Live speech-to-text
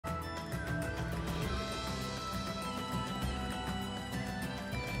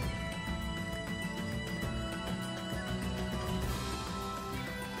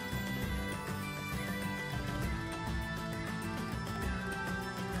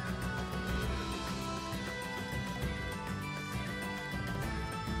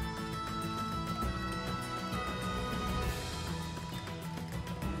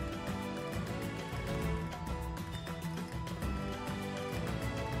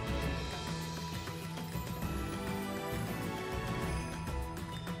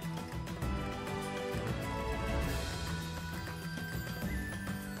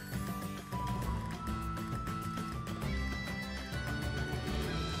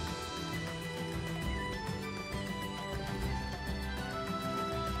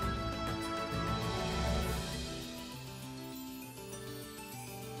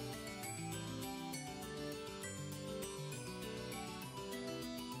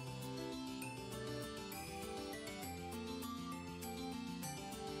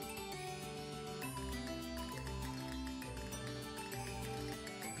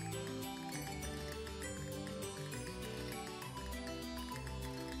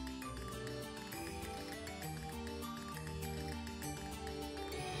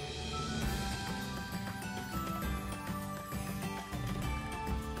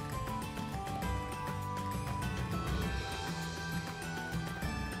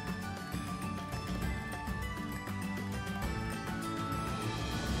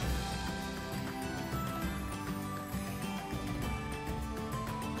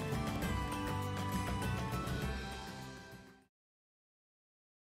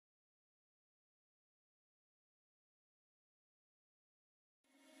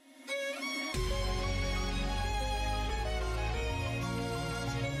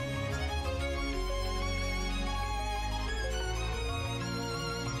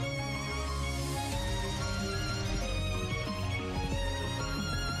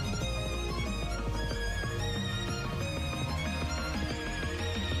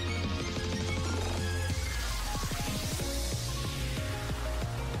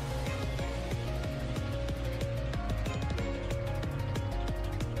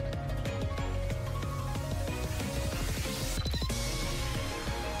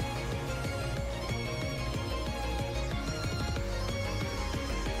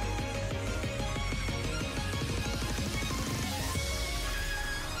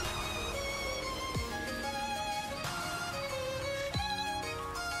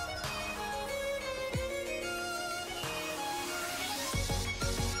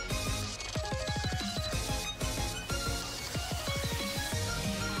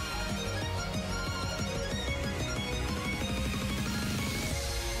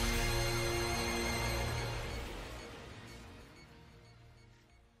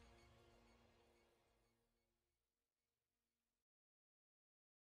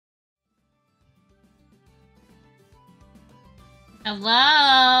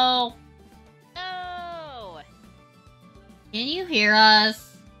Hello? Oh! Can you hear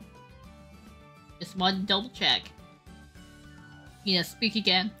us? Just want to double check. Speak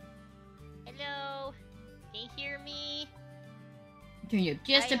again. Hello? Can you hear me? Turn you up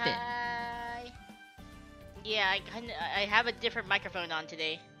just a bit. Hi. Yeah, I have a different microphone on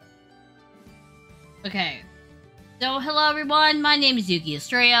today. Okay. So, hello everyone, my name is Yuki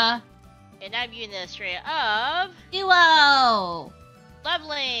Estrella. And I'm Yuna Estrella of... Duo!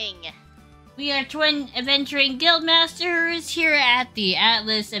 Leveling! We are twin adventuring guildmasters here at the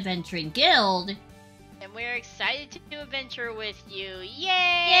Atlas Adventuring Guild. And we're excited to adventure with you. Yay!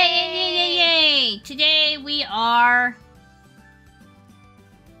 Yay, yay, yay, yay, yay! Today we are...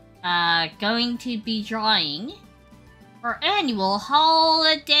 going to be drawing our annual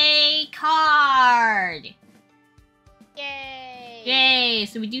holiday card! Yay! Yay!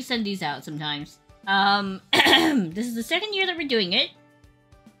 So we do send these out sometimes. This is the second year that we're doing it.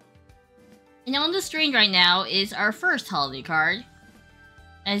 And on the screen right now is our first holiday card.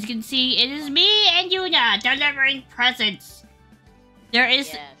 As you can see, it is me and Yuna delivering presents. There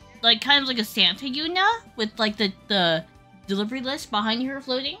is, like, kind of like a Santa Yuna with, like, the delivery list behind her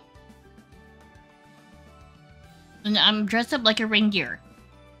floating. And I'm dressed up like a reindeer.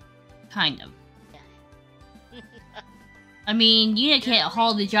 Kind of. I mean, Yuna can't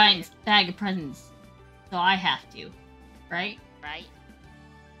haul the giant bag of presents, so I have to, right? Right.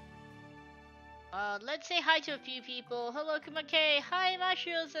 Let's say hi to a few people. Hello, Kumake. Hi,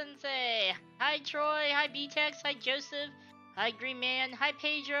 Mashiro Sensei. Hi, Troy. Hi, Btex. Hi, Joseph. Hi, Green Man. Hi,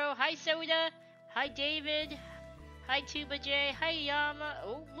 Pedro. Hi, Soda. Hi, David. Hi, Tuba J. Hi, Yama.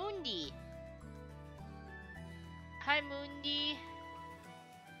 Oh, Mundi. Hi, Mundi.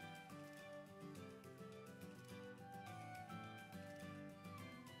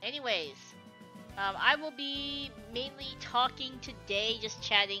 Anyways, I will be mainly talking today, just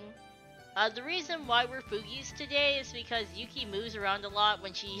chatting. The reason why we're Fugies today is because Yuki moves around a lot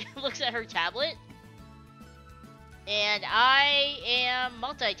when she looks at her tablet. And I am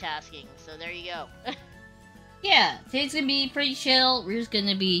multitasking, so there you go. Yeah, today's gonna be pretty chill. We're just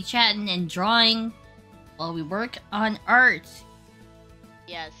gonna be chatting and drawing while we work on art.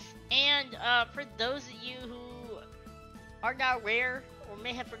 Yes, and for those of you who are not aware or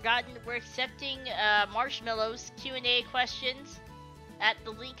may have forgotten, we're accepting Marshmallow's Q&A questions at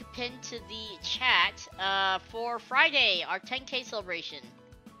the link pinned to the chat for Friday, our 10K celebration.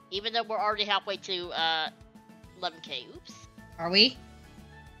 Even though we're already halfway to 11K. Oops. Are we?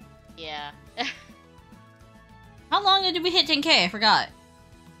 Yeah. How long did we hit 10K? I forgot.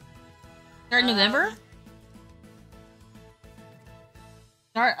 Start November?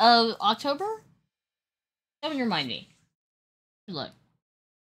 Start of October? Don't remind me. Look.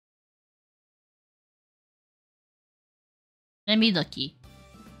 Let me looky.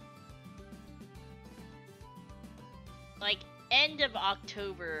 Like, end of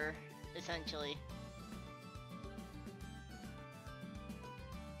October, essentially.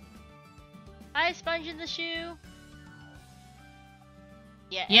 Hi, Sponge in the Shoe!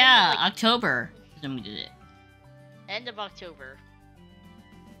 Yeah, October. Then we did it. End of October.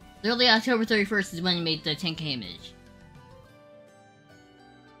 Literally October 31st is when we made the 10K image.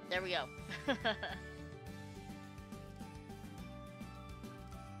 There we go.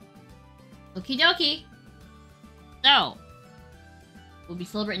 Okie dokie. So, we'll be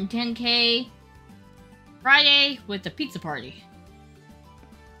celebrating 10K Friday with the pizza party.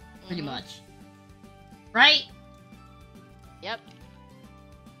 Pretty much. Right? Yep.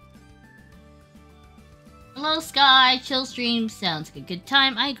 Hello, Sky. Chill stream sounds like a good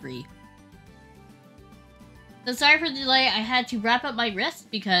time. I agree. So sorry for the delay. I had to wrap up my wrist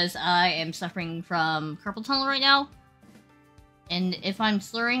because I am suffering from carpal tunnel right now. And if I'm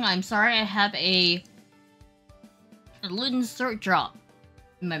slurring, I'm sorry. I have a Luden's throat drop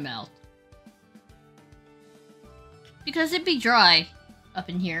in my mouth. Because it be dry up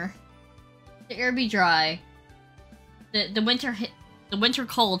in here. The air be dry. The winter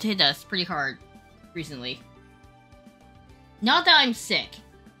cold hit us pretty hard recently. Not that I'm sick.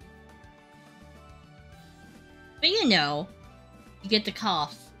 But you know, you get the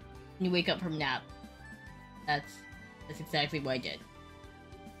coughs when you wake up from a nap. That's exactly what I did.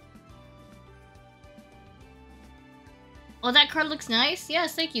 Oh, that card looks nice.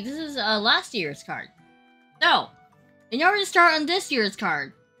 Yes, thank you. This is last year's card. So, in order to start on this year's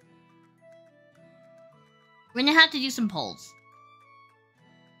card, we're gonna have to do some polls.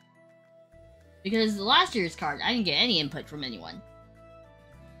 Because last year's card, I didn't get any input from anyone.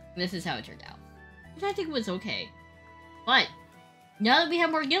 This is how it turned out. Which I think was okay. But, now that we have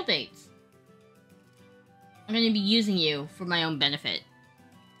more Guildmates, I'm gonna be using you for my own benefit.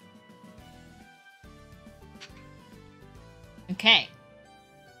 Okay.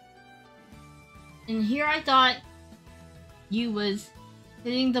 And here I thought you was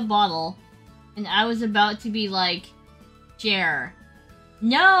hitting the bottle, and I was about to be like, share.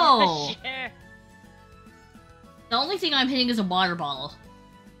 No! Share. The only thing I'm hitting is a water bottle.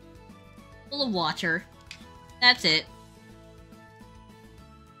 Full of water. That's it.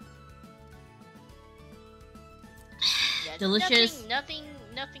 Yeah, Delicious. Nothing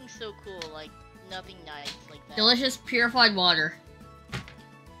so cool. Like nothing nice like that. Delicious purified water.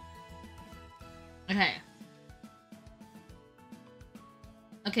 Okay.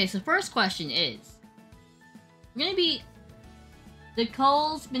 Okay, so first question is... We're gonna be...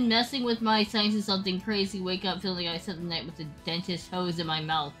 Nicole's been messing with my science of something crazy. Wake up feeling like I spent the night with a dentist hose in my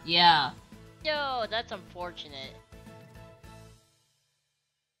mouth. Yeah. No, that's unfortunate.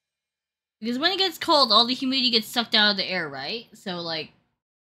 Because when it gets cold, all the humidity gets sucked out of the air, right? So, like...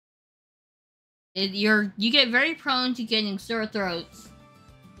 you get very prone to getting sore throats,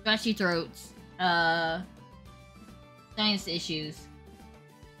 scratchy throats, sinus issues.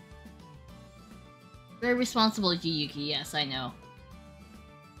 Very responsible, Yuki. Yes, I know.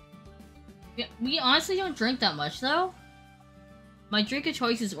 We honestly don't drink that much, though. My drink of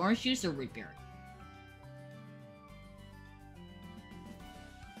choice is orange juice or root beer.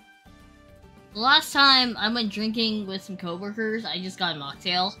 The last time I went drinking with some coworkers, I just got a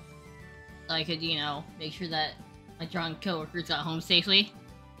mocktail. So I could, you know, make sure that my drunk coworkers got home safely.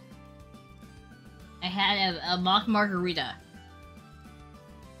 I had a mock margarita.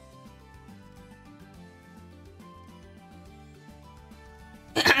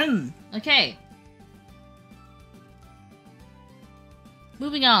 Okay.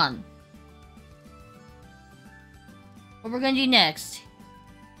 Moving on. What we're gonna do next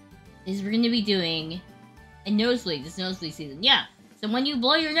is we're gonna be doing a nosebleed. This nosebleed season. Yeah. So when you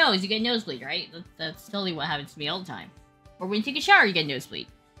blow your nose, you get a nosebleed, right? That's totally what happens to me all the time. Or when you take a shower, you get a nosebleed.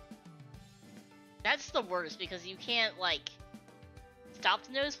 That's the worst because you can't like stop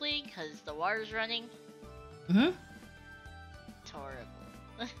the nosebleed because the water's running. Mm-hmm. It's horrible.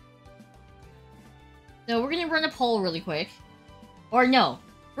 So we're gonna run a poll really quick. Or no.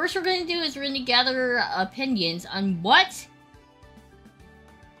 First we're gonna do is we're gonna gather opinions on what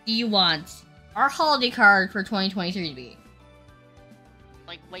do you want our holiday card for 2023 to be.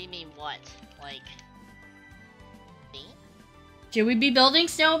 Like, what do you mean, what? Like, me? Should we be building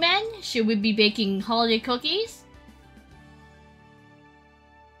snowmen? Should we be baking holiday cookies?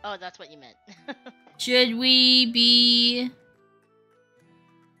 Oh, that's what you meant. Should we be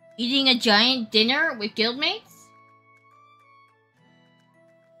eating a giant dinner with guildmates?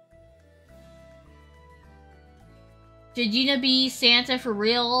 Should Yuna be Santa for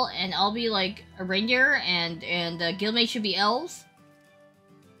real and I'll be like a reindeer and guildmates should be elves?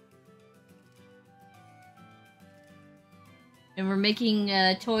 And we're making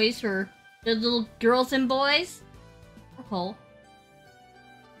toys for the little girls and boys? Cool.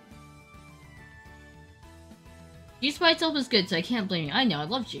 Juice by itself is good, so I can't blame you. I know, I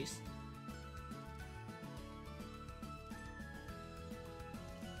love juice.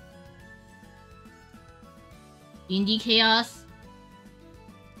 D&D Chaos.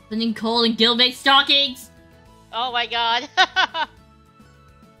 Putting coal in Guildmate stockings! Oh my god.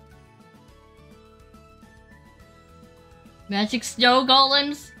 Magic snow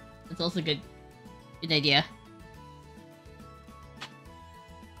golems? That's also good. Good idea.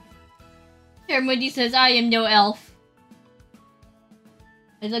 Here, Moody says, I am no elf.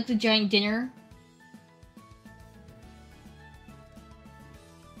 I'd like the giant dinner.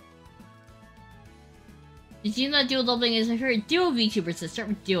 Did you know that dual leveling is my favorite dual VTuber, so start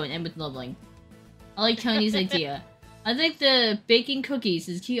with dual and end with leveling. I like Tony's idea. I think the baking cookies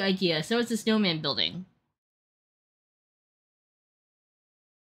is a cute idea, so is the snowman building.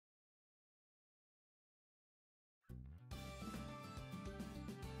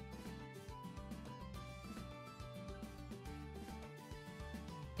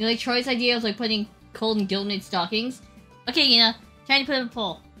 You like Troy's idea of like putting cold and guildmate stockings? Okay, Yuna, trying to put up a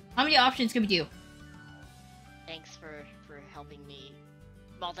poll. How many options can we do? Thanks for helping me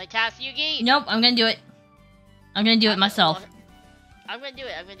multitask, Yuki. Nope, I'm gonna do it. I'm gonna do it myself. I'm gonna do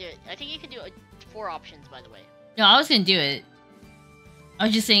it. I think you can do 4 options, by the way. No, I was gonna do it. I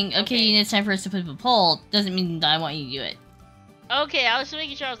was just saying, okay, Yuna, it's time for us to put up a poll. Doesn't mean that I want you to do it. Okay, I was just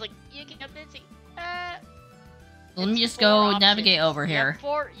making sure. I was like, Yuki, I'm busy. Well, let me just go navigate over here.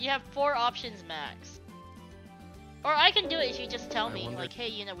 You have 4 options max. Or I can do it if you just tell me, like, hey,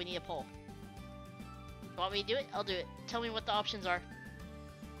 you know, we need a poll. You want me to do it? I'll do it. Tell me what the options are.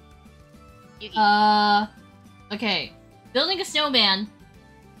 Yuki. Okay. Building a snowman.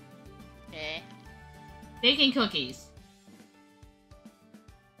 Okay. Baking cookies.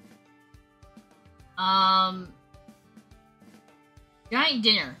 Giant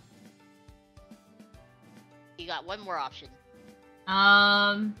dinner. You got one more option.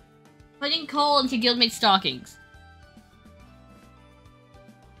 Putting coal into Guildmates stockings.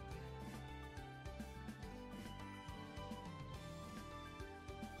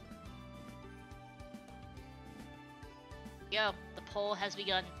 Yo, the poll has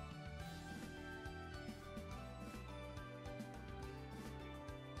begun.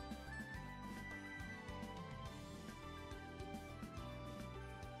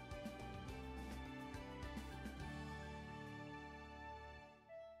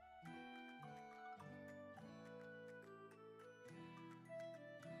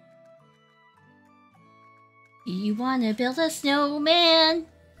 Do you wanna build a snowman?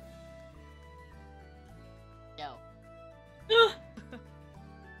 No.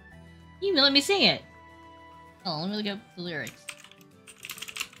 You let me sing it. Oh, let me look up the lyrics.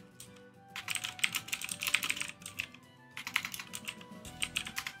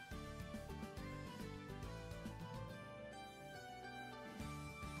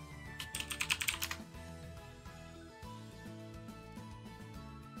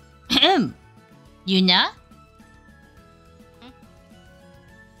 Yuna?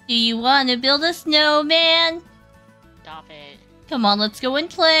 Do you want to build a snowman? Stop it. Come on, let's go and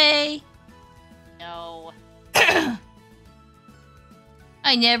play. No.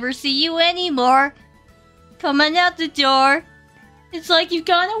 I never see you anymore. Coming out the door. It's like you've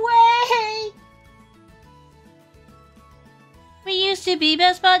gone away. We used to be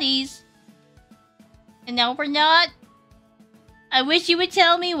best buddies. And now we're not. I wish you would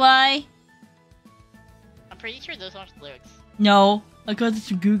tell me why. I'm pretty sure those aren't the lyrics. No, I got this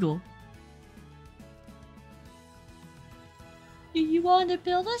from Google. Do you want to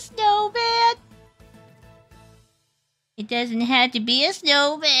build a snowman? It doesn't have to be a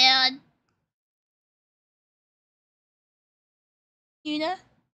snowman. Yuna?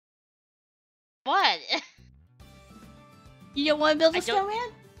 What? You don't want to build a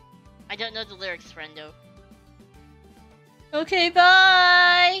snowman? I don't know the lyrics, friendo. Okay,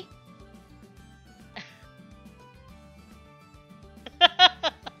 bye!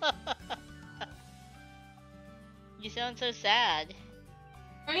 You sound so sad.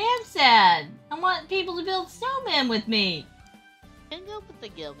 I am sad. I want people to build snowmen with me. Can go with the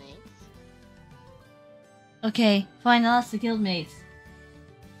Guildmates. Okay, fine, I'll ask the Guildmates.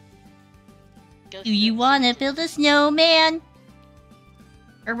 Go Do you want to build a snowman?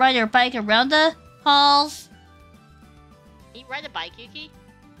 Or ride our bike around the halls? Can you ride a bike, Yuki?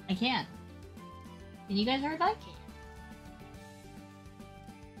 I can't. Can you guys ride a bike?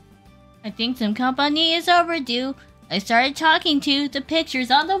 I think some company is overdue. I started talking to the pictures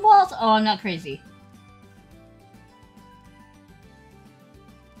on the walls. Oh, I'm not crazy.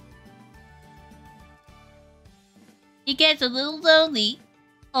 It gets a little lonely.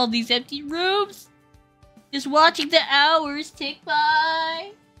 All these empty rooms. Just watching the hours tick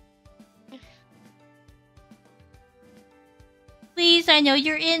by. Please, I know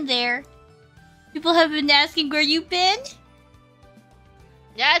you're in there. People have been asking where you've been.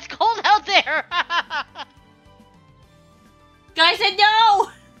 Yeah, it's cold out there! Guys said no!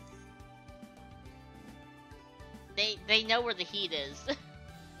 They know where the heat is.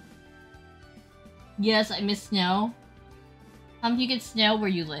 Yes, I miss snow. How do you get snow where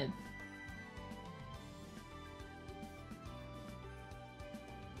you live?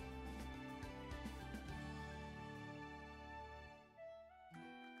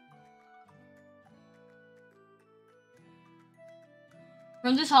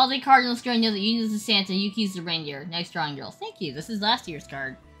 From this holiday card, let's go know that Yuna's the Santa, Yuki's the reindeer. Nice drawing, girls. Thank you. This is last year's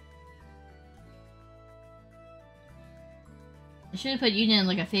card. I should have put Yuna in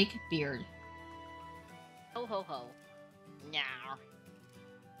like a fake beard. Ho ho ho. Nah.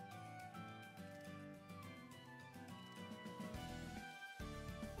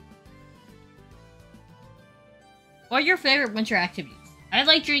 What are your favorite winter activities? I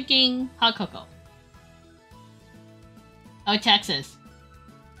like drinking hot cocoa. Oh, Texas.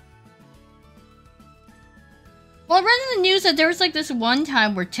 Well, I read in the news that there was like this one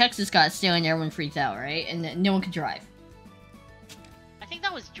time where Texas got snow and everyone freaked out, right? And no one could drive. I think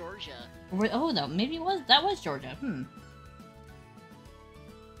that was Georgia. Oh, no, maybe that was Georgia.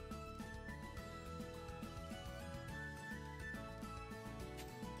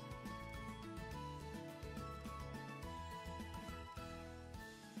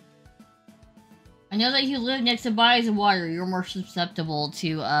 I know that if you live next to bodies of water, you're more susceptible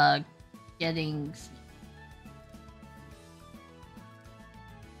to getting.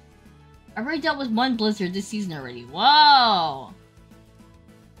 I've already dealt with one blizzard this season already. Whoa!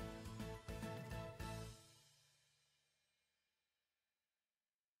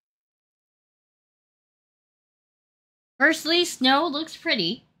 Firstly, snow looks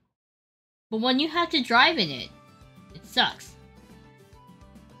pretty, but when you have to drive in it, it sucks.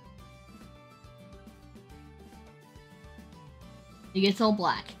 It gets all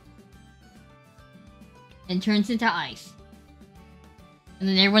black. And turns into ice. And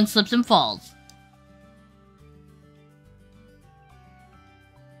then everyone slips and falls.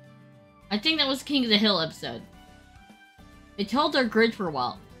 I think that was King of the Hill episode. They told their grid for a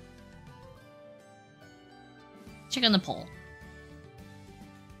while. Check on the poll.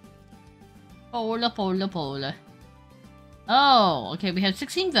 Poll. Oh, okay, we have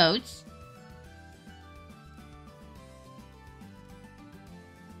 16 votes.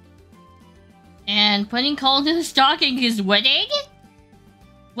 And putting coal into the stocking is winning?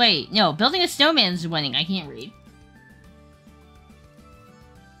 Wait, no, building a snowman is winning. I can't read.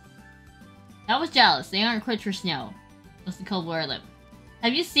 That was Dallas. They aren't quit for snow. That's the cold where I live.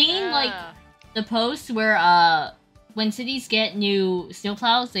 Have you seen, like, the posts where, when cities get new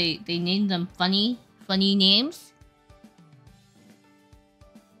snowplows, they name them funny names?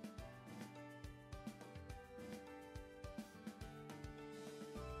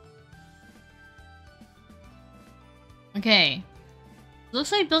 Okay.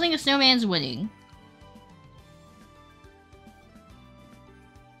 Looks like building a snowman's winning.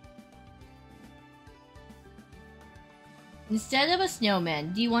 Instead of a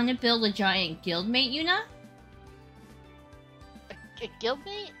snowman, do you want to build a giant guildmate, Yuna? A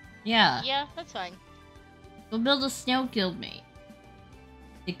guildmate? Yeah. Yeah, that's fine. We'll build a snow guildmate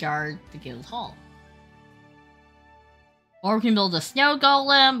to guard the guild hall. Or we can build a snow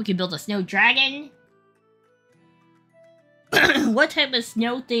golem, we can build a snow dragon. What type of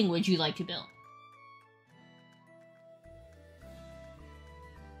snow thing would you like to build?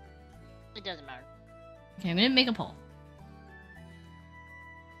 It doesn't matter. Okay, I'm gonna make a poll.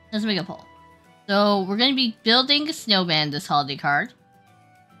 Let's make a poll. So, we're gonna be building a snowman this holiday card.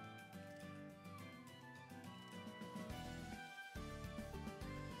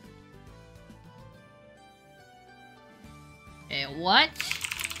 Okay, what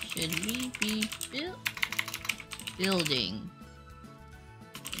should we be building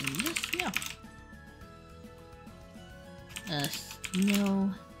in the snow? A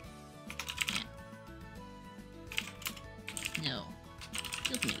snow. No.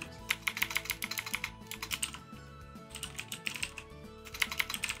 Guildmate.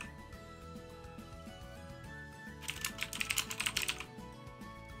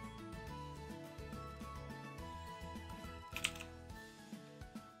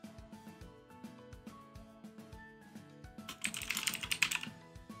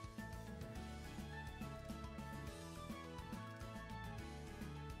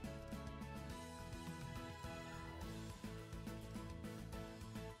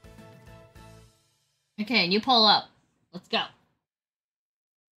 Okay, new poll up. Let's go.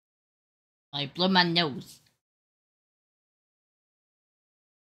 I blow my nose.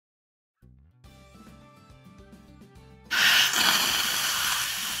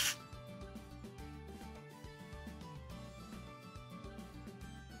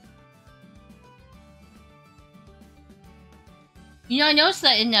 You know, I noticed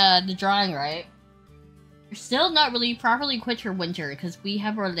that in the drawing, right? You're still not really properly equipped for winter because we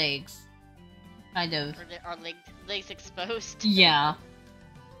have our legs. Kind of. Our legs exposed. Yeah.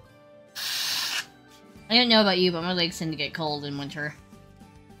 I don't know about you, but my legs tend to get cold in winter.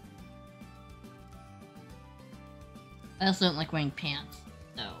 I also don't like wearing pants,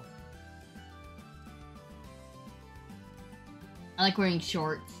 so. I like wearing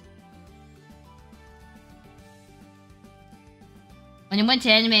shorts. When I went to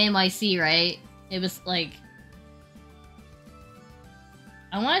Anime NYC, right? It was like,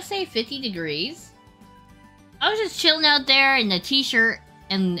 I want to say 50 degrees. I was just chilling out there in a t-shirt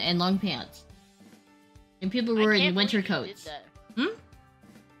and long pants. And people were in winter coats.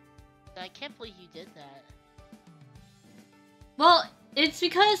 I can't believe you did that. Well, it's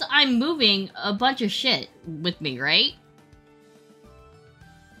because I'm moving a bunch of shit with me, right?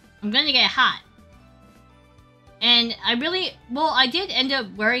 I'm gonna get hot. And I did end up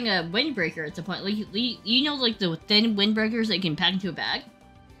wearing a windbreaker at some point. Like, you know, like the thin windbreakers that you can pack into a bag?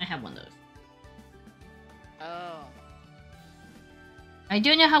 I have one of those. Oh. I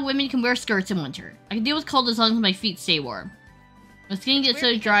don't know how women can wear skirts in winter. I can deal with cold as long as my feet stay warm. My skin gets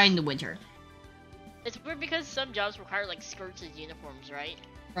so dry in the winter. It's weird because some jobs require, like, skirts as uniforms, right?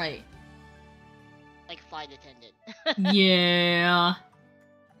 Right. Like flight attendant. Yeah.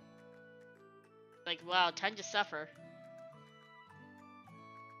 Like, wow, time to suffer.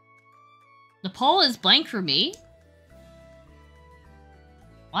 The poll is blank for me?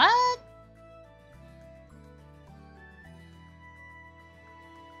 What?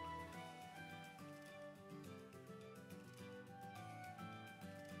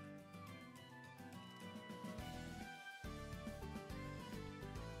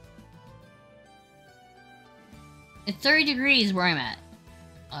 It's 30 degrees where I'm at.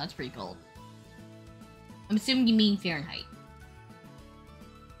 Oh, that's pretty cold. I'm assuming you mean Fahrenheit.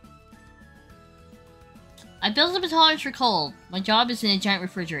 I built up a tolerance for cold. My job is in a giant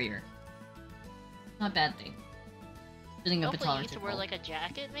refrigerator. Not a bad thing. Building up a Hopefully you tolerance get for to wear cold. like a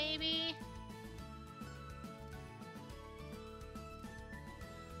jacket, maybe?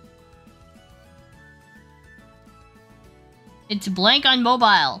 It's blank on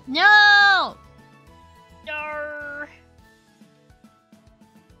mobile. No! No.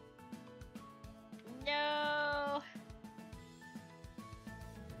 No.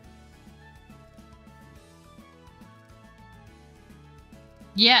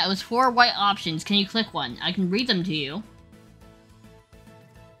 Yeah, it was 4 white options. Can you click one? I can read them to you.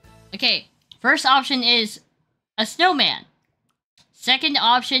 Okay, first option is a snowman. Second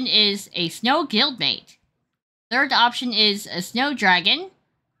option is a snow guildmate. Third option is a snow dragon.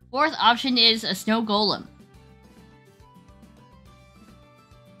 Fourth option is a snow golem.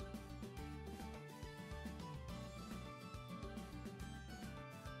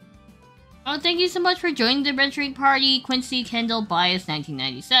 Oh, thank you so much for joining the adventuring party, Quincy Kendall Bias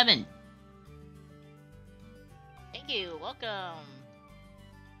 1997. Thank you. Welcome.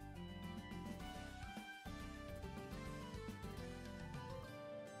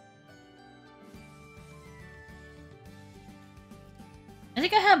 I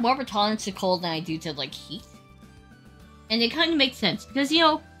think I have more of a tolerance to cold than I do to, like, heat. And it kind of makes sense, because, you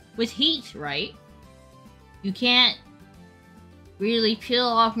know, with heat, right, you can't really peel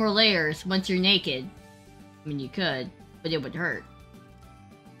off more layers once you're naked. I mean, you could, but it would hurt.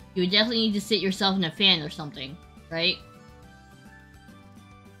 You would definitely need to sit yourself in a fan or something, right?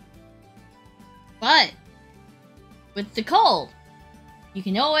 But, with the cold, you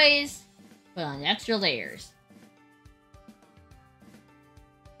can always put on extra layers.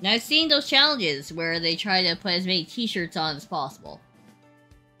 Now, I've seen those challenges where they try to put as many t-shirts on as possible.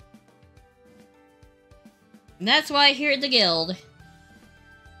 And that's why here at the guild,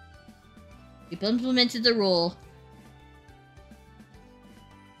 we've implemented the rule.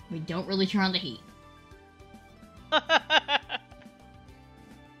 We don't really turn on the heat. I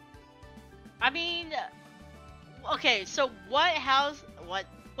mean, okay, so what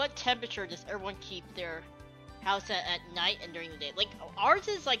temperature does everyone keep their house at night and during the day? Like, ours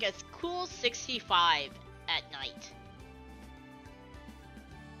is like a cool 65 at night.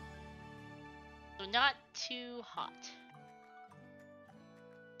 So not too hot.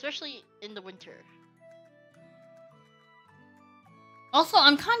 Especially in the winter. Also,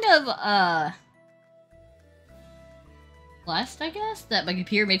 I'm kind of, blessed, I guess, that my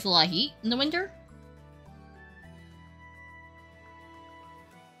computer makes a lot of heat in the winter.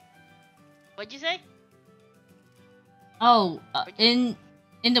 What'd you say? Oh, in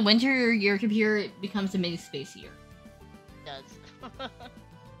the winter, your computer becomes a mini space heater. It does.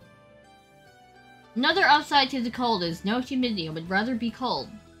 Another upside to the cold is no humidity. I would rather be cold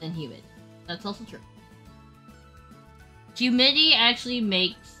than humid. That's also true. Humidity actually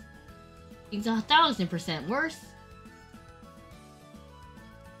makes things 1,000% worse.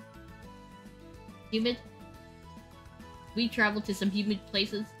 Humid. We travel to some humid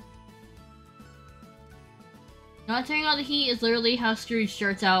places. Not turning on the heat is literally how Scrooge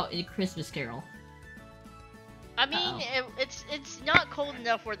starts out in A Christmas Carol. I mean, it's not cold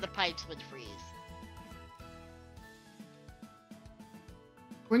enough where the pipes would freeze.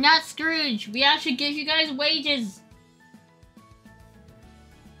 We're not Scrooge. We actually give you guys wages.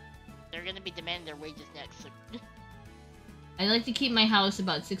 They're gonna be demanding their wages next. So. I like to keep my house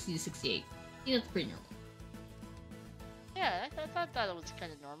about 60 to 68. I think that's pretty normal. Yeah, I thought that was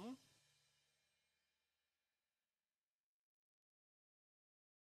kind of normal.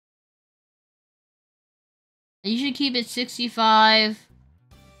 I usually keep it 65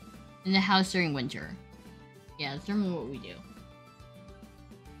 in the house during winter. Yeah, that's normally what we do.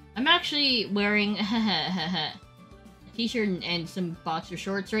 I'm actually wearing a t-shirt and some boxer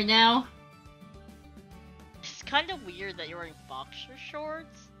shorts right now. It's kind of weird that you're wearing boxer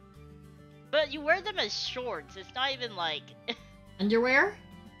shorts. But you wear them as shorts. It's not even like... Underwear?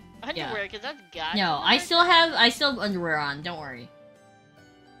 Underwear, because that's guys. No, I still have underwear on, don't worry.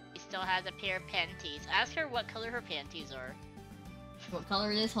 She still has a pair of panties. Ask her what color her panties are. What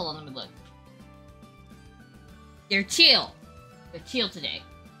color it is? Hold on, let me look. They're chill. They're chill today.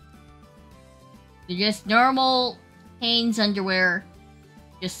 They're just normal Hanes underwear.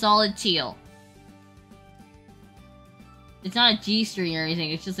 Just solid teal. It's not a G-string or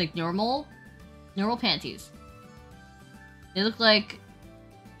anything, it's just like normal panties. They look like...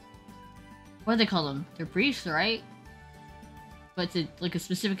 What do they call them? They're briefs, right? But it's like a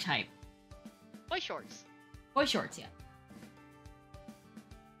specific type. Boy shorts. Boy shorts, yeah.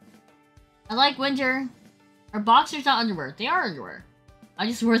 I like winter. Our boxers not underwear. They are underwear. I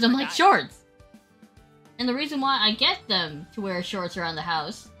just wear them like shorts. And the reason why I get them to wear shorts around the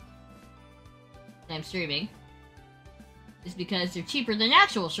house, and I'm streaming, is because they're cheaper than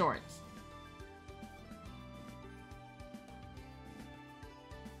actual shorts.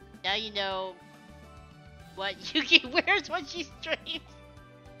 Now you know what Yuki wears when she streams.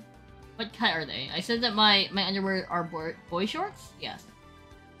 What cut are they? I said that my underwear are boy shorts? Yes.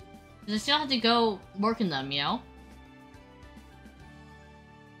 Because I still have to go work in them, you know?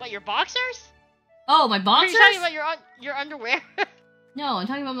 What, your boxers? Oh, my boxers? Are you talking about your underwear? No, I'm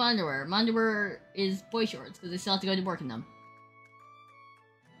talking about my underwear. My underwear is boy shorts, because I still have to go to work in them.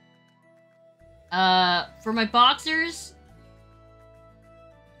 For my boxers...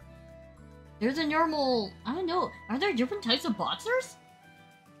 There's a normal... I don't know. Are there different types of boxers?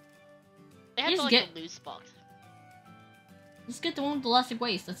 They have like a loose box. Just get the one with the elastic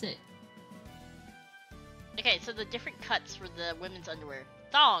waist, that's it. Okay, so the different cuts for the women's underwear.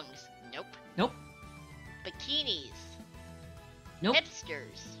 Thongs. Nope. Nope. Bikinis. Nope.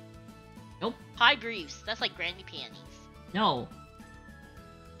 Hipsters. Nope. High briefs. That's like granny panties. No.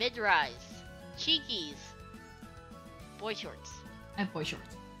 Mid-rise. Cheekies. Boy shorts. I have boy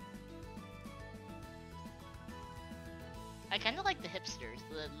shorts. I kind of like the hipsters,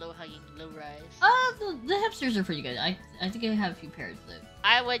 the low-hugging, low-rise. The hipsters are pretty good. I think I have a few pairs though.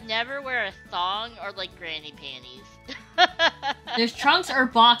 I would never wear a thong or like granny panties. There's trunks or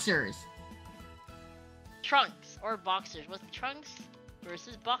boxers. Trunks or boxers. What's trunks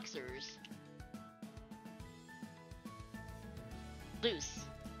versus boxers? Loose.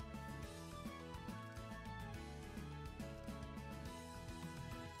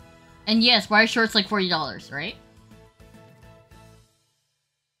 And yes, why are shorts like $40, right?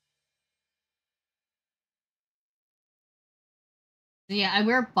 So yeah, I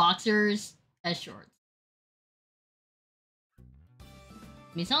wear boxers as shorts. I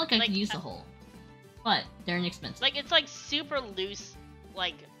mean, it's not like I can use the hole, but they're inexpensive. Like, it's like super loose,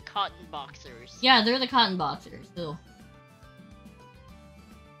 like cotton boxers. Yeah, they're the cotton boxers. Ew.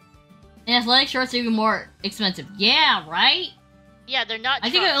 And athletic shorts are even more expensive. Yeah, right? Yeah, they're not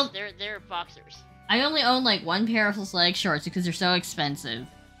trunks. They're boxers. I only own like one pair of athletic shorts because they're so expensive.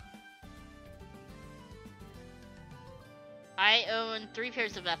 I own 3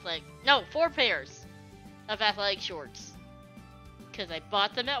 pairs of no, 4 pairs of athletic shorts. Because I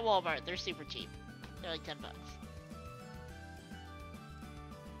bought them at Walmart. They're super cheap. They're like $10.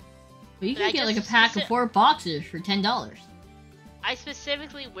 But you can get like a pack of 4 boxers for $10. I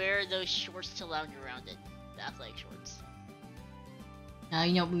specifically wear those shorts to lounge around in. The athletic shorts. Now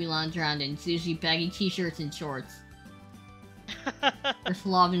you know what we lounge around in. It's usually baggy t-shirts and shorts. Or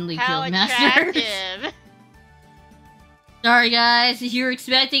slovenly Guildmasters. Attractive! Sorry guys, if you're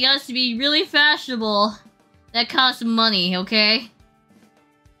expecting us to be really fashionable, that costs money, okay?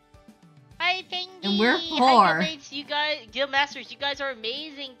 Hi, Pengy! And we're poor. Hi, Guildmates, you guys, Guildmasters, you guys are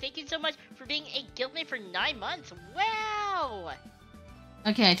amazing. Thank you so much for being a Guildmate for 9 months. Wow!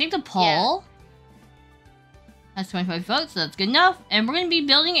 Okay, I think the poll has 25 votes, so that's good enough. And we're gonna be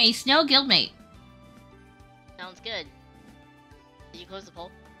building a snow Guildmate. Sounds good. Did you close the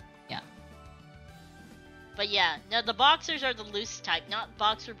poll? Yeah. But yeah, no, the boxers are the loose type, not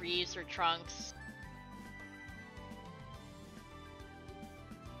boxer briefs or trunks.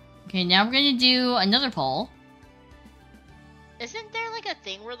 Okay, now we're gonna do another poll. Isn't there like a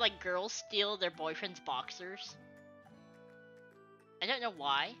thing where like girls steal their boyfriend's boxers? I don't know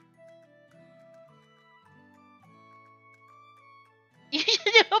why. You should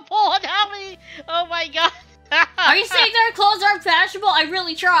do a poll on how many. Oh my god. Are you saying that our clothes aren't fashionable? I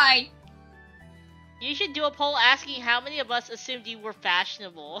really tried. You should do a poll asking how many of us assumed you were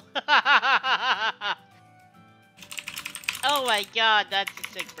fashionable. Oh my god, that's a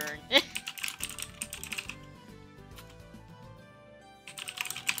sick burn.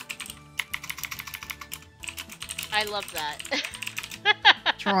 I love that.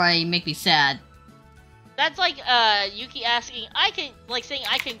 Troy, you make me sad. That's like Yuki asking, saying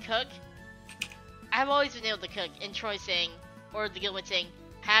I can cook. I've always been able to cook, and Troy saying, or the Guildmate saying,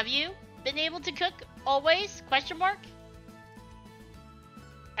 have you been able to cook always? Question mark.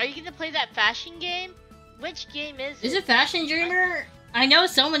 Are you gonna play that fashion game? Which game is it? Is it Fashion Dreamer? I know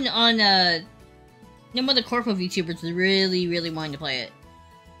someone on one of the corporate VTubers was really wanting to play it,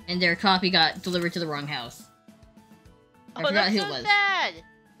 and their copy got delivered to the wrong house. I forgot who it was. Sad.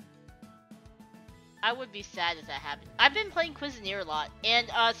 I would be sad if that happened. I've been playing Cuisinier a lot, and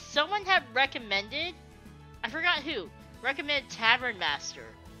someone had recommended, I forgot who, recommended Tavern Master,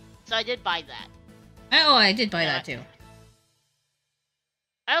 so I did buy that. Oh, I did buy that too.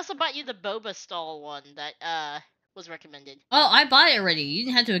 I also bought you the Boba Stall one that was recommended. Oh, I bought it already. You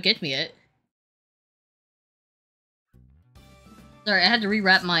didn't have to get me it. Sorry, I had to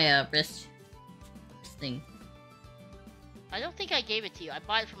rewrap my wrist thing. I don't think I gave it to you. I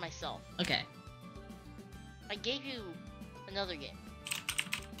bought it for myself. Okay. I gave you another game.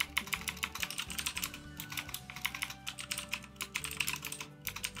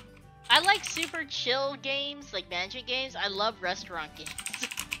 I like super chill games, like management games. I love restaurant games.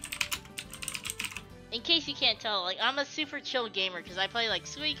 In case you can't tell, like, I'm a super chill gamer because I play like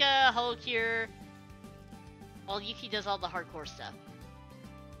Suika, Holocure, while Yuki does all the hardcore stuff.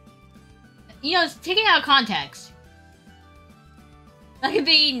 You know, it's taken out of context. That could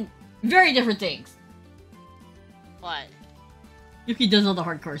mean very different things. What? Yuki does all the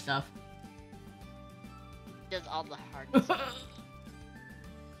hardcore stuff. Does all the hard stuff.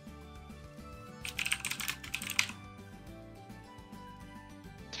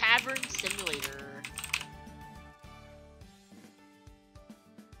 Tavern Simulator.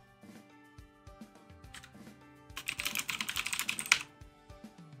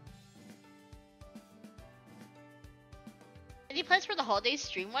 Any plans for the holidays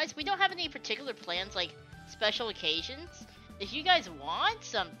stream-wise? We don't have any particular plans, like special occasions. If you guys want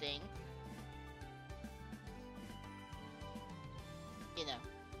something, you know.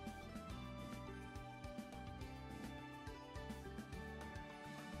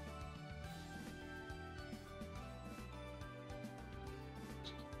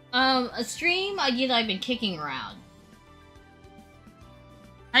 A stream idea that I've been kicking around.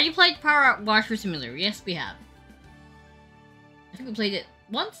 Have you played Power Wash for Simulator? Yes, we have. I think we played it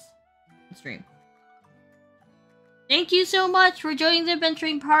once on stream. Thank you so much for joining the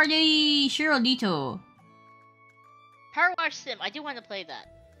adventuring party, Shirolito. Power Wash Sim, I do want to play that.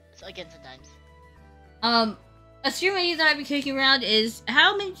 It's again sometimes. A stream idea that I've been kicking around is,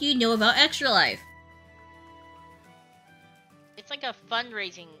 how many do you know about Extra Life? It's like a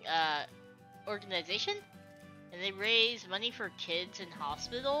fundraising organization, and they raise money for kids in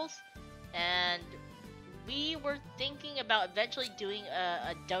hospitals, and we were thinking about eventually doing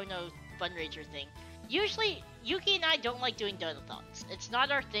a dono fundraiser thing. Usually, Yuki and I don't like doing donathons. It's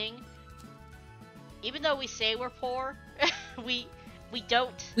not our thing. Even though we say we're poor, we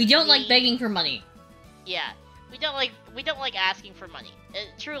don't. We don't like begging for money. Yeah, we don't like asking for money. It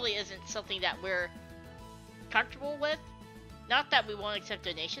truly isn't something that we're comfortable with. Not that we won't accept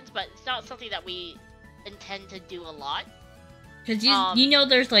donations, but it's not something that we intend to do a lot. Because you know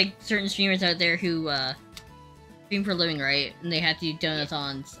there's like certain streamers out there who stream for a living, right? And they have to do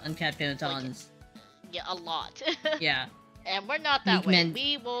donathons, uncapped donathons. Like, yeah, a lot. Yeah. And we're not that way.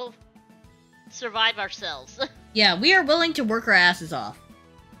 We will survive ourselves. Yeah, we are willing to work our asses off.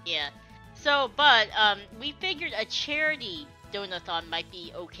 Yeah. So, but we figured a charity donathon might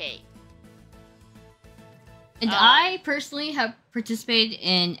be okay. And I personally have participated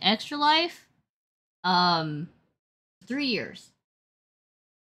in Extra Life 3 years.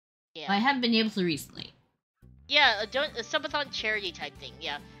 Yeah. I haven't been able to recently. Yeah, a subathon charity type thing,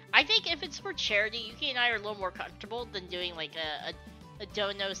 yeah. I think if it's for charity, Yuki and I are a little more comfortable than doing like a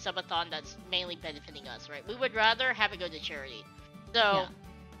dono subathon that's mainly benefiting us, right? We would rather have it go to charity. So,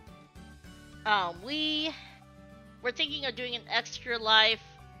 yeah. We're thinking of doing an Extra Life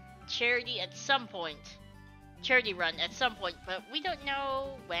charity at some point. Charity run at some point, but we don't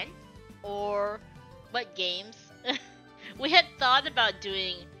know when or what games. We had thought about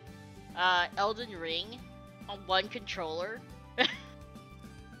doing Elden Ring on one controller,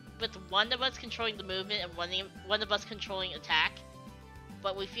 with one of us controlling the movement and one of us controlling attack,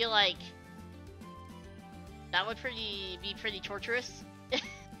 but we feel like that would be pretty torturous.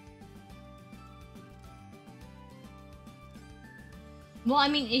 Well, I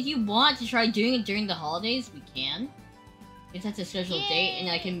mean, if you want to try doing it during the holidays, we can. If that's a scheduled date, and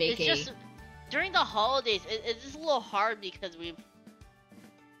I can make just, during the holidays, it's a little hard because we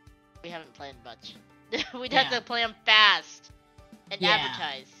haven't planned much. We'd have to plan fast and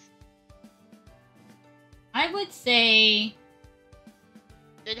advertise. I would say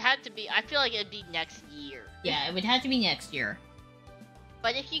it'd have to be. I feel like it'd be next year. Yeah, it would have to be next year.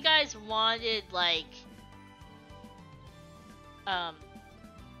 But if you guys wanted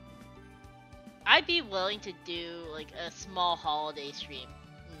I'd be willing to do like a small holiday stream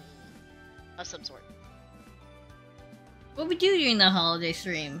of some sort. What we do during the holiday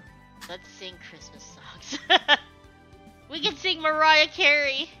stream? Let's sing Christmas songs. We can sing Mariah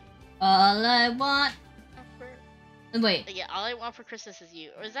Carey. All I want. Wait. Yeah, all I want for Christmas is you.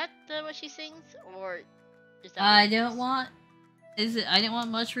 Or is that what she sings? Or is that? I don't want. Is it? I don't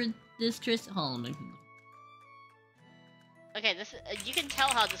want much for this Christmas. Hold on. Okay, this you can tell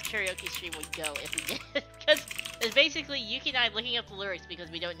how this karaoke stream would go if we did, because it's basically Yuki and I looking up the lyrics because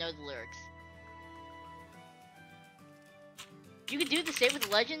we don't know the lyrics. You could do the same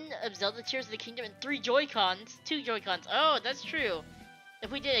with Legend of Zelda Tears of the Kingdom and 2 Joy-Cons. Oh, that's true. If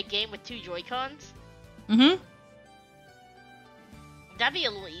we did a game with 2 Joy-Cons, that'd be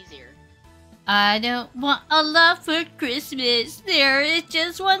a little easier. I don't want a lot for Christmas. There is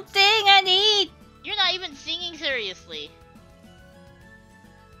just one thing I need. You're not even singing seriously.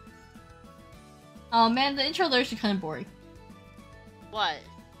 Oh man, the intro lyrics are kind of boring. What?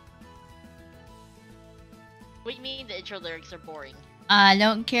 What do you mean the intro lyrics are boring? I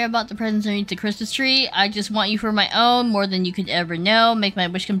don't care about the presents underneath the Christmas tree. I just want you for my own, more than you could ever know. Make my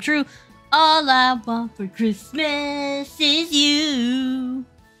wish come true. All I want for Christmas is you.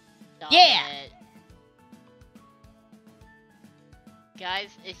 Stop yeah! It. Guys,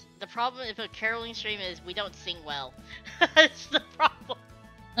 the problem with a caroling stream is we don't sing well. That's the problem.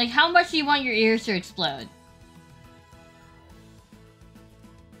 Like, how much do you want your ears to explode?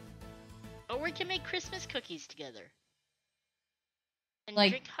 Or we can make Christmas cookies together. And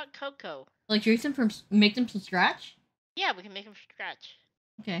like, drink hot cocoa. Like, make them from scratch? Yeah, we can make them from scratch.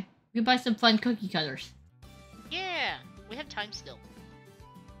 Okay. We can buy some fun cookie cutters. Yeah, we have time still.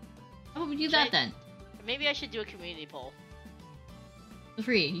 How about we do that then? Maybe I should do a community poll. For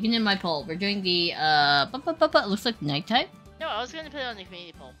free. You can end my poll. We're doing the, it looks like nighttime? No, I was gonna put it on the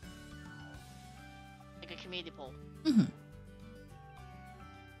community poll. Like a community poll.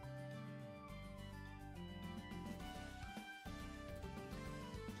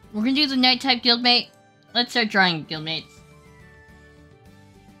 We're gonna do the nighttime guildmate. Let's start drawing guildmates.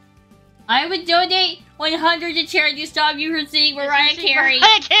 I would donate 100 to charity to stop you from seeing Mariah Carey.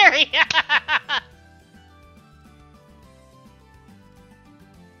 Mariah Carey!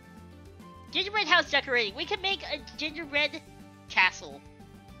 Gingerbread house decorating. We can make a gingerbread castle.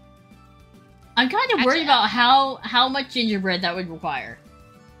 I'm kind of worried about how much gingerbread that would require.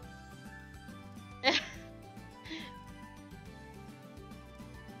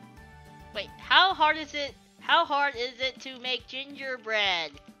 Wait, how hard is it? How hard is it to make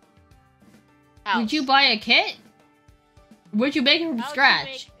gingerbread? Would you buy a kit? Would you make it from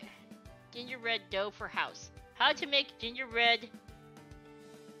scratch? Gingerbread dough for house. How to make gingerbread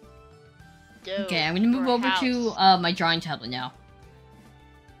dough. Okay, I'm gonna move over to my drawing tablet now.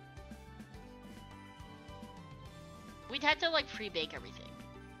 We'd have to like pre-bake everything.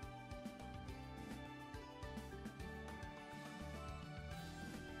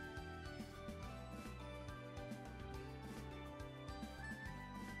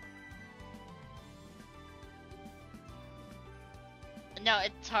 No,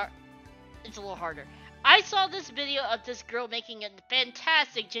 it's hard. It's a little harder. I saw this video of this girl making a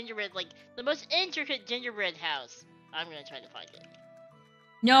fantastic gingerbread, like the most intricate gingerbread house. I'm gonna try to find it.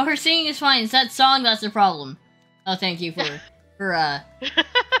 No, her singing is fine. It's that song that's the problem. Oh, thank you for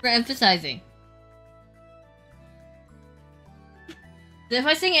for emphasizing. If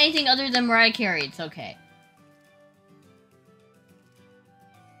I sing anything other than Mariah Carey, it's okay.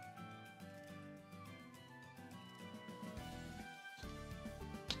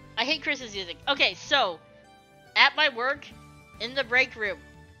 I hate Chris's music. Okay, so at my work, in the break room,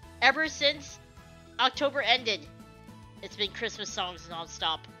 ever since October ended, it's been Christmas songs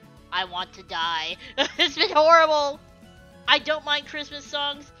nonstop. I want to die. It's been horrible. I don't mind Christmas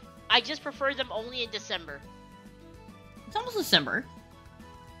songs. I just prefer them only in December. It's almost December.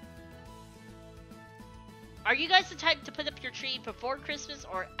 Are you guys the type to put up your tree before Christmas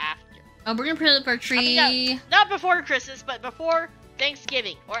or after? Oh, we're gonna put up our tree. I mean, not before Christmas, but before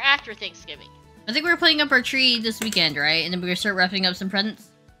Thanksgiving or after Thanksgiving. I think we're putting up our tree this weekend, right? And then we're gonna start wrapping up some presents.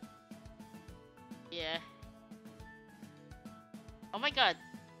 Yeah. Oh my god.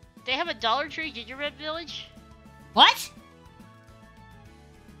 They have a Dollar Tree gingerbread village? What?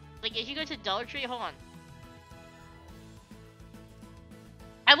 Like, if you go to Dollar Tree, hold on.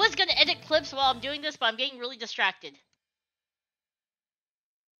 I was gonna edit clips while I'm doing this, but I'm getting really distracted.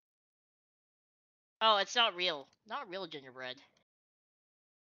 Oh, it's not real. Not real gingerbread.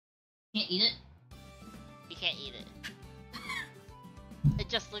 Can't eat it? You can't eat it. It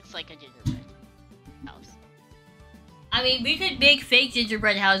just looks like a gingerbread house. I mean, we could make fake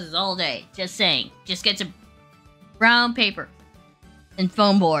gingerbread houses all day. Just saying. Just get some brown paper and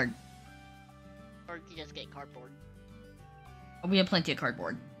foam board. Or you just get cardboard. We have plenty of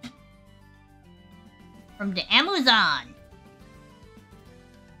cardboard. From the Amazon.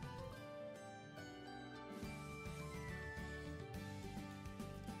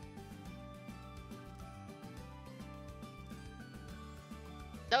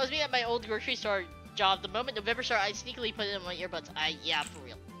 That was me at my old grocery store job. The moment November started, I sneakily put it in my earbuds. Yeah, for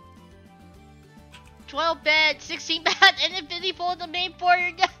real. 12 bed, 16 bath, and infinity pool in the main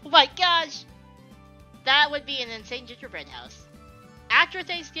portion. Oh my gosh! That would be an insane gingerbread house. After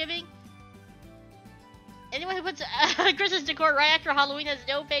Thanksgiving, anyone who puts Christmas decor right after Halloween has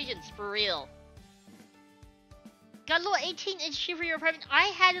no patience, for real. Got a little 18-inch tree for your apartment. I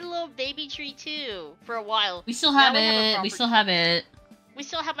had a little baby tree too, for a while. We still have it. We still have it. We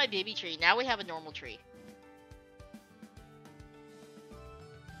still have my baby tree. Now we have a normal tree.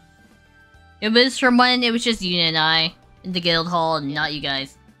 It was from when it was just Yuna and I in the guild hall, and not you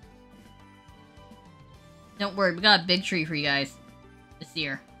guys. Don't worry, we got a big tree for you guys this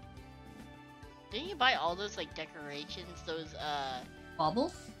year. Didn't you buy all those like decorations? Those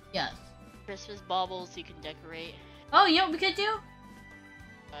baubles? Yes. Christmas baubles you can decorate. Oh, you know what we could do?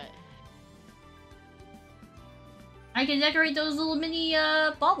 What? I can decorate those little mini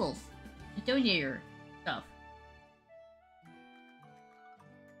baubles. And donate your stuff.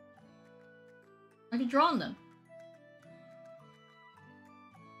 I can draw on them.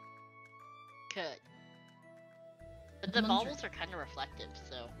 Could. But the baubles are kind of reflective,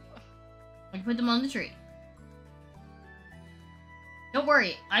 so... I can put them on the tree. Don't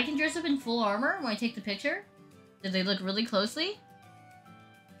worry, I can dress up in full armor when I take the picture. Do they look really closely?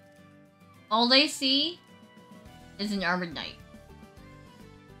 All they see is an armored knight.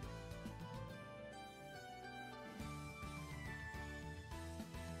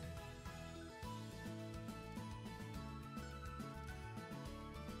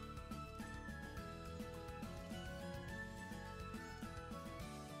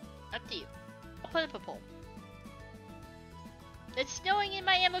 Up to you. I'll put up a poll. It's snowing in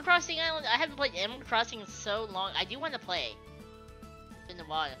my Animal Crossing island. I haven't played Animal Crossing in so long. I do want to play. It's been a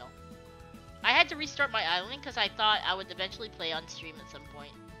while. I had to restart my island because I thought I would eventually play on stream at some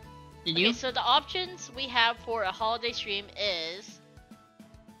point. Did you? Okay, so the options we have for a holiday stream is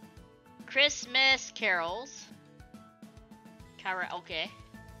Christmas carols. Karaoke.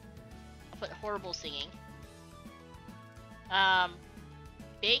 I'll put horrible singing.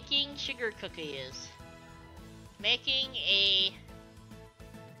 Baking sugar cookies. Making a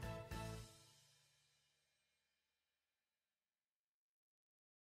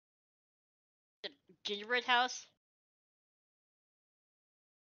gingerbread house.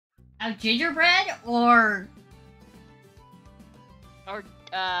 A gingerbread or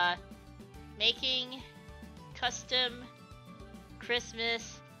making custom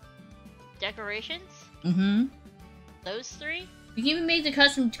Christmas decorations. Mm-hmm. Those three? We can even make the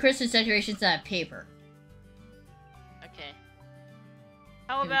custom Christmas decorations out of paper. Okay.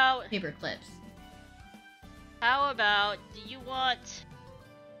 How about paper clips? How about do you want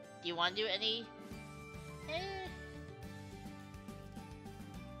to do any?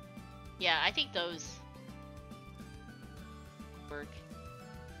 Yeah, I think those work.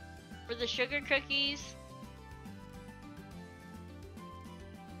 For the sugar cookies,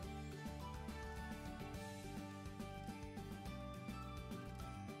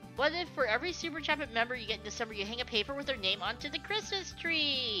 what if for every Super Chat member you get in December, you hang a paper with their name onto the Christmas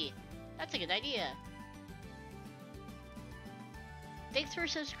tree? That's a good idea. Thanks for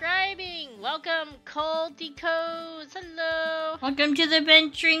subscribing. Welcome, Cold Decodes. Hello. Welcome to the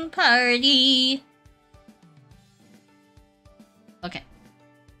venturing party. Okay.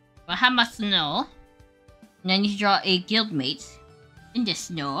 Well, how much snow? And I need to draw a guildmates in the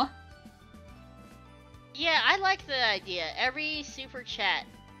snow. Yeah, I like the idea. Every Super Chat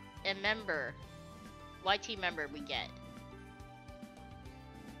and member, YT member we get.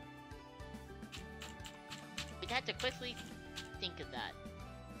 We'd have to quickly think of that.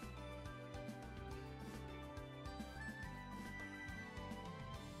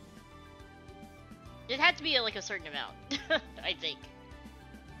 It had to be like a certain amount, I think.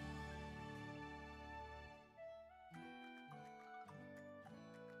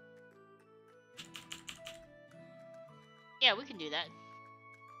 Yeah, we can do that.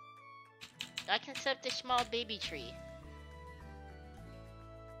 I can set up the small baby tree.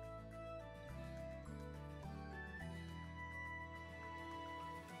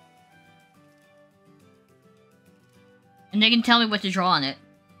 And they can tell me what to draw on it.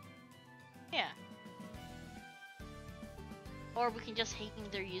 Yeah. we can just hang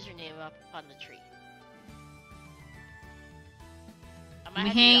their username up on the tree.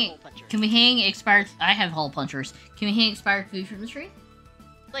 Can we hang expired? I have hole punchers. Can we hang expired food from the tree?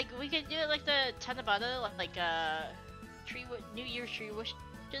 Like we could do it like the Tanabata, like tree New Year's tree wishes.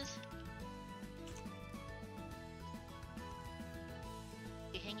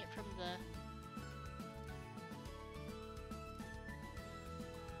 You hang it from the.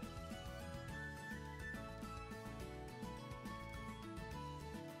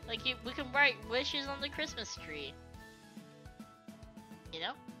 Like we can write wishes on the Christmas tree. You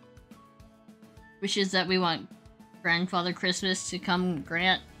know? Wishes that we want Grandfather Christmas to come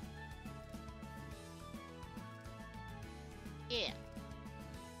grant. Yeah.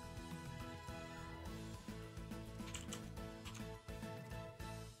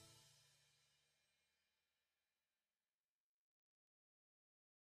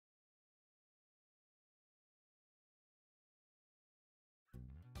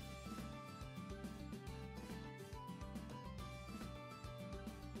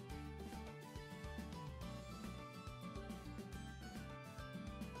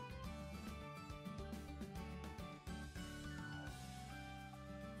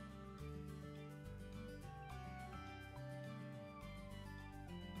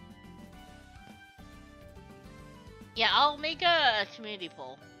 Yeah, I'll make a community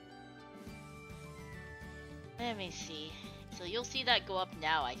poll. Let me see. So you'll see that go up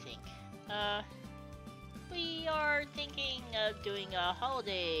now, I think. We are thinking of doing a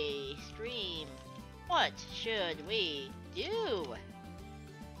holiday stream. What should we do?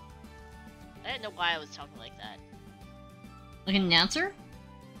 I don't know why I was talking like that. Like an announcer?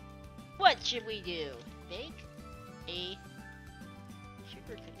 What should we do? Bake a sugar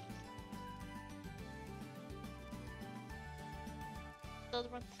cookies. The other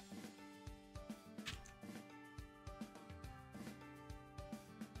ones.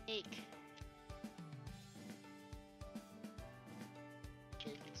 Cake.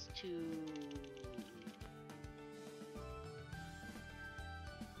 Chickens to.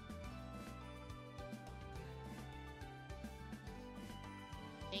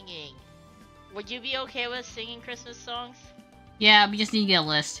 Singing. Would you be okay with singing Christmas songs? Yeah, we just need to get a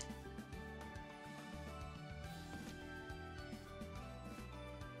list.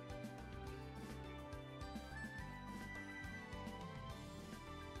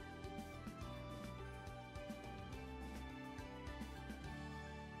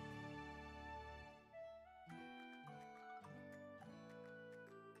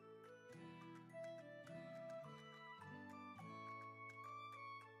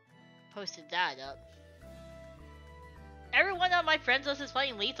 Posted that up. Everyone on my friends list is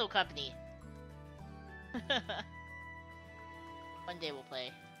playing Lethal Company. One day we'll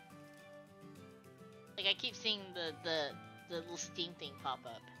play. Like I keep seeing the little Steam thing pop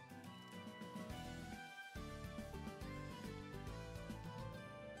up.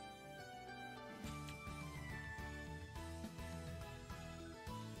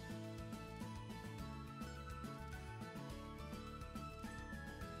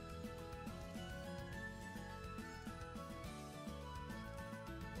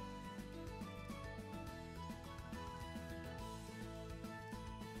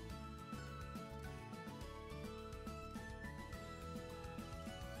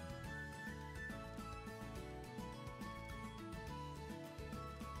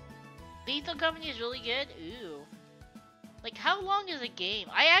 Lethal Company is really good? Ooh. Like, how long is a game?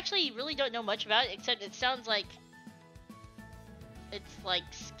 I actually really don't know much about it, except it sounds like it's, like,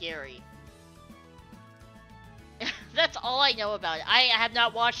 scary. That's all I know about it. I have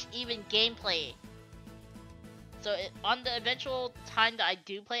not watched even gameplay. So, on the eventual time that I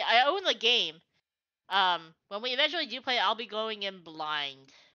do play, I own the game. When we eventually do play, I'll be going in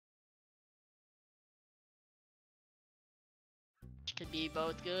blind. Which could be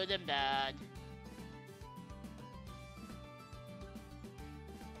both good and bad.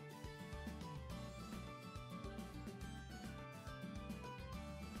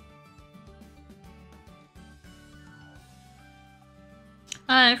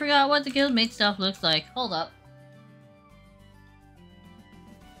 I forgot what the Guildmate stuff looks like. Hold up.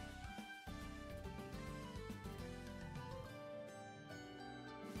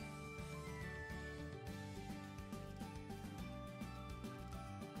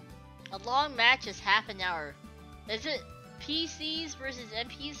 A long match is half an hour. Is it PCs versus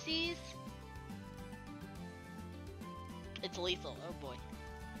NPCs? It's lethal. Oh boy.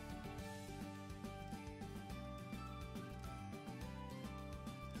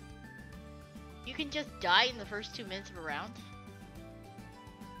 You can just die in the first 2 minutes of a round?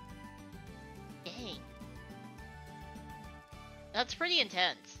 Dang. That's pretty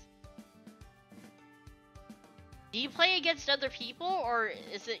intense. Do you play against other people, or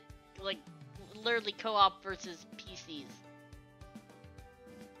is it like literally co-op versus PCs?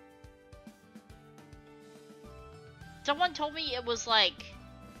 Someone told me it was like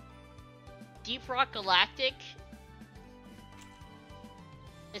Deep Rock Galactic,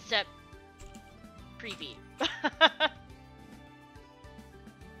 except creepy.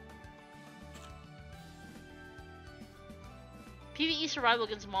 PvE survival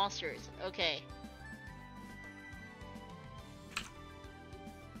against monsters. Okay.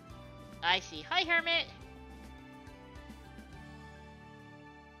 I see. Hi, Hermit!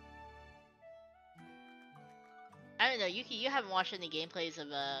 I don't know, Yuki, you haven't watched any gameplays of,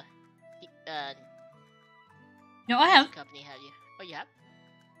 No, I have. Company, have you? Oh, you have?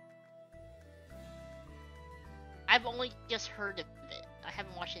 I've only just heard of it. I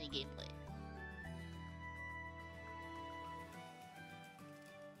haven't watched any gameplay.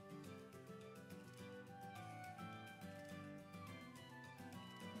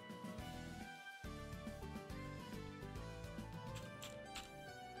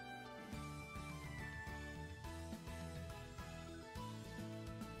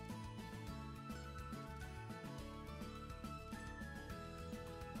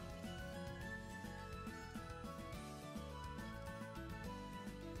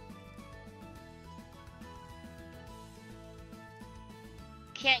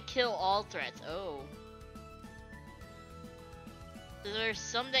 Can't kill all threats. Oh. So there's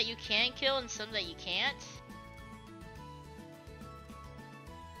some that you can kill and some that you can't?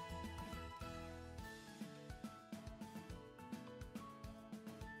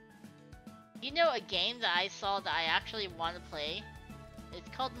 You know a game that I saw that I actually want to play?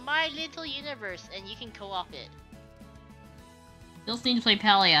 It's called My Little Universe, and you can co-op it. Still need to play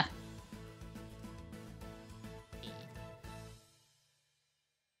Palia.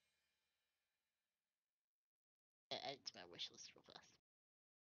 It's my wish list real fast.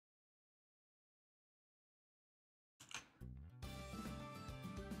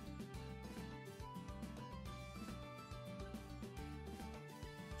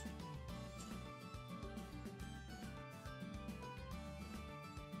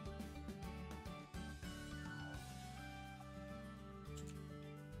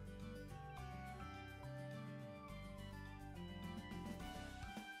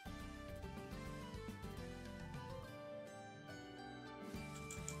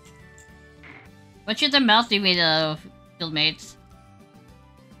 What should the mouth be made of, Guildmates?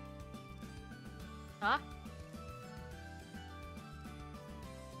 Huh?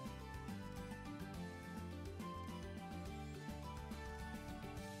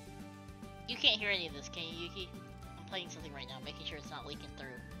 You can't hear any of this, can you, Yuki? I'm playing something right now, making sure it's not leaking through.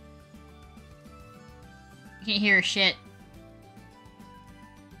 You can't hear shit.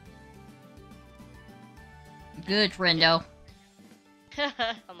 Good, friendo.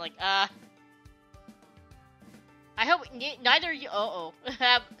 I'm like, I hope neither you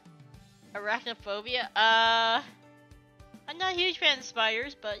have arachnophobia. I'm not a huge fan of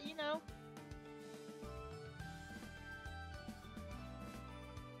spiders, but you know.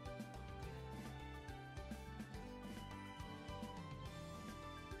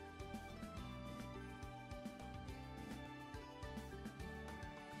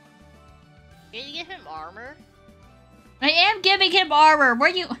 Can you give him armor? I am giving him armor. Where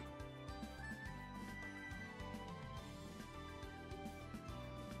you?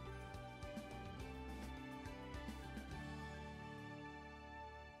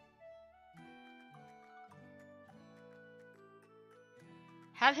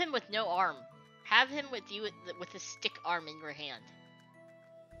 Have him with no arm. Have him with you with a stick arm in your hand.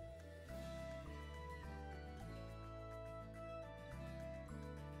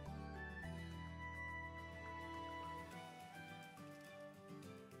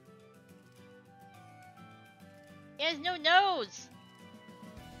 He has no nose!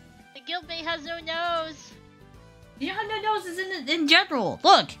 The guildmate has no nose! You know how no noses in general.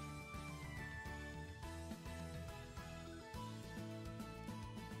 Look.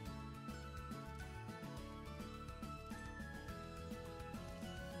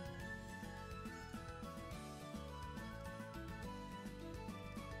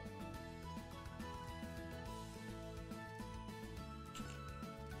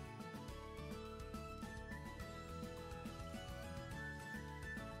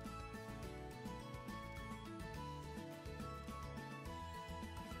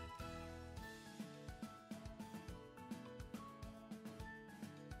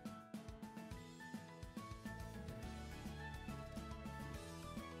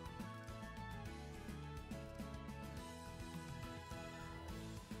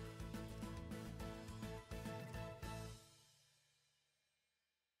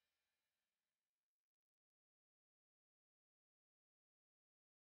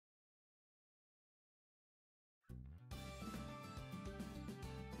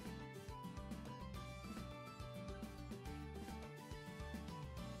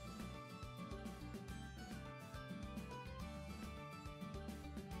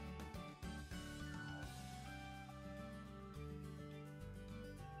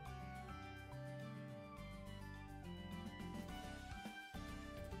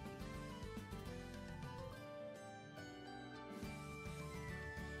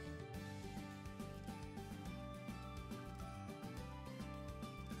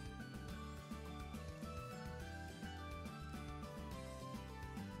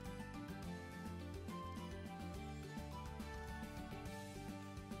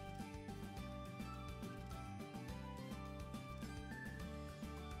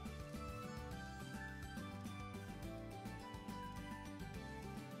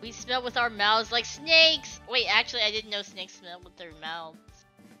 We smell with our mouths like snakes! Wait, actually, I didn't know snakes smell with their mouths.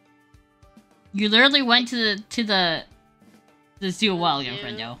 You literally went to the zoo a while ago, Zoo?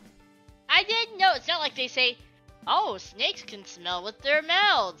 friendo. I didn't know. It's not like they say, oh, snakes can smell with their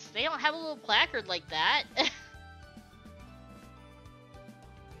mouths. They don't have a little placard like that.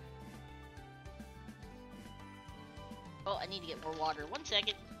 Oh, I need to get more water. 1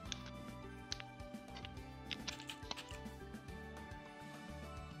 second.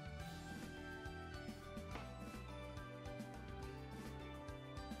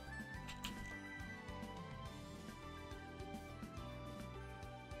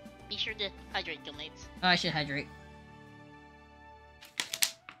 Be sure to hydrate, Guildmates. Oh, I should hydrate.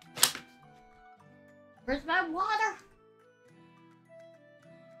 Where's my water?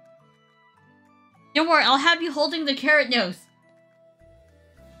 Don't worry, I'll have you holding the carrot nose.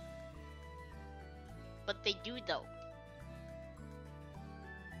 But they do, though.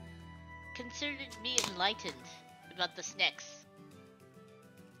 Consider me enlightened about the snacks.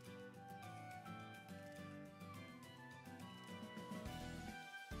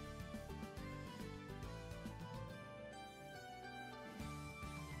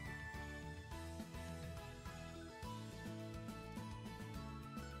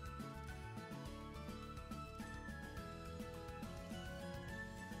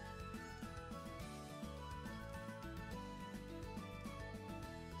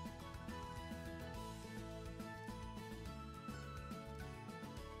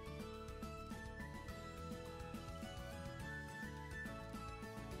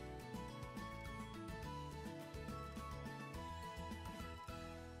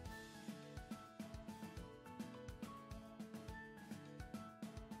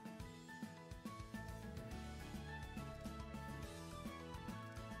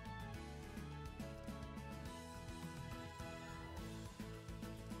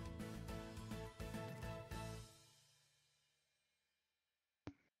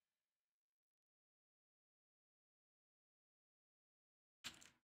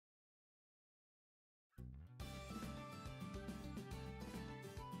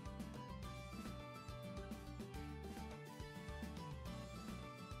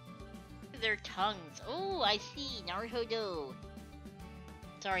 Their tongues. Oh, I see. Naruhodo.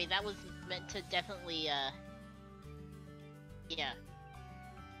 Sorry, that was meant to definitely, yeah.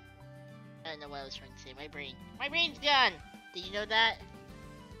 I don't know what I was trying to say. My brain's gone! Did you know that?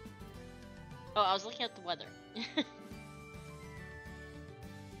 Oh, I was looking at the weather.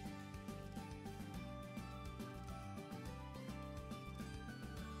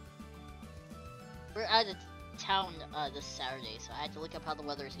 We're out of town, this Saturday, so I had to look up how the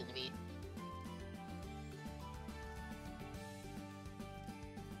weather is gonna be.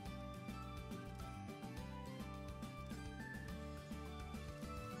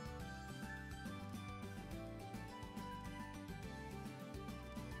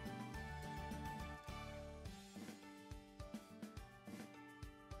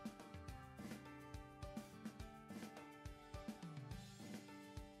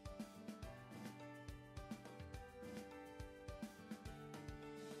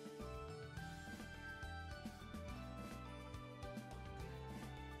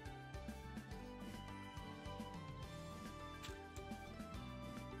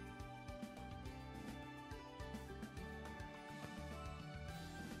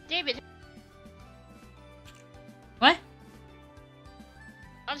 David! What?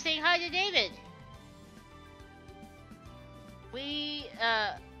 I'm saying hi to David!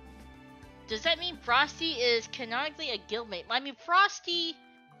 Does that mean Frosty is canonically a guildmate? I mean, Frosty...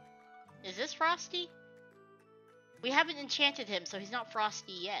 Is this Frosty? We haven't enchanted him, so he's not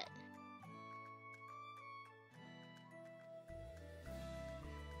Frosty yet.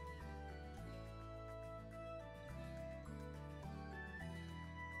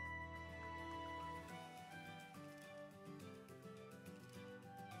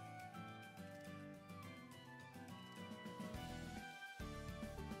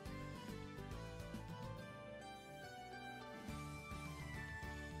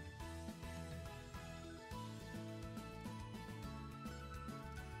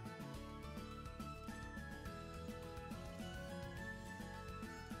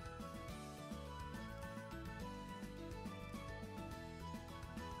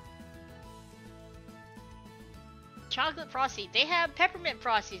 Chocolate Frosty. They have peppermint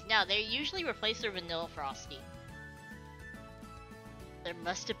Frosties now. They usually replace their vanilla Frosty. There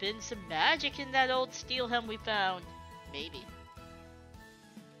must have been some magic in that old steel helm we found. Maybe.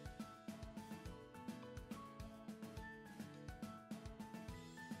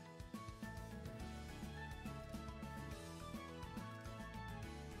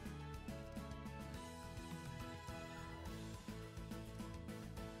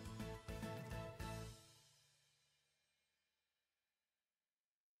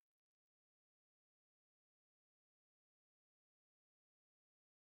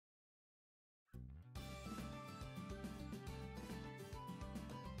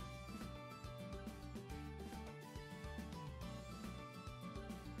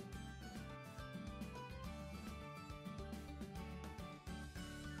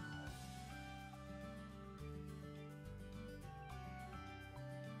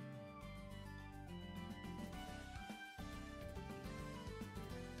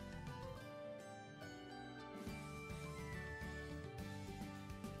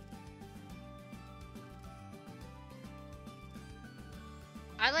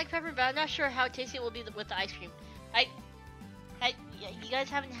 I like peppermint, but I'm not sure how tasty it will be with the ice cream. You guys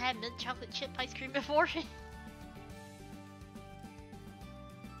haven't had mint chocolate chip ice cream before?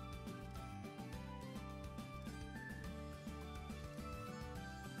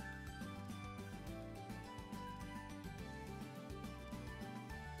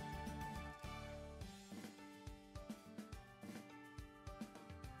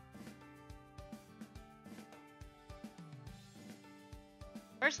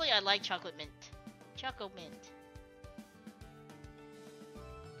 Personally, I like chocolate mint. Choco mint.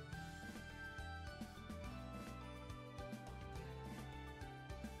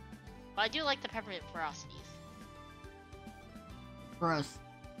 But I do like the peppermint frosties. Gross.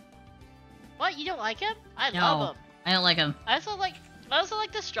 What? You don't like them? I No, love them. I don't like them. I also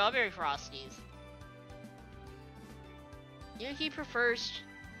like the strawberry frosties. Yuki prefers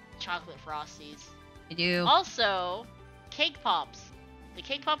chocolate frosties. I do. Also, cake pops. The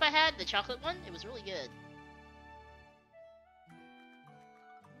cake pop I had, the chocolate one, it was really good.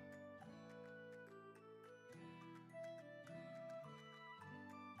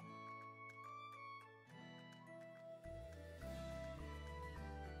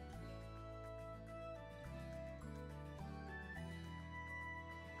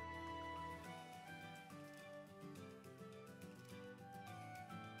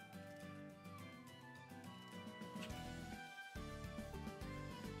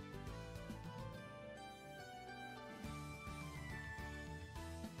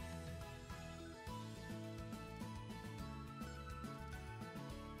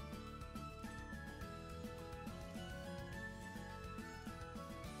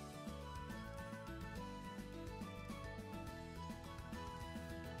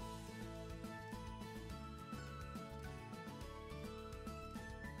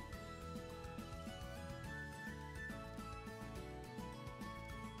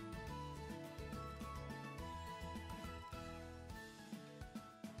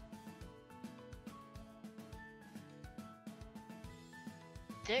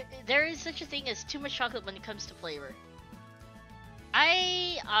 There is such a thing as too much chocolate when it comes to flavor.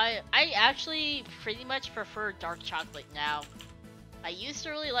 I actually pretty much prefer dark chocolate now. I used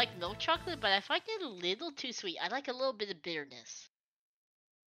to really like milk chocolate, but I find it a little too sweet. I like a little bit of bitterness.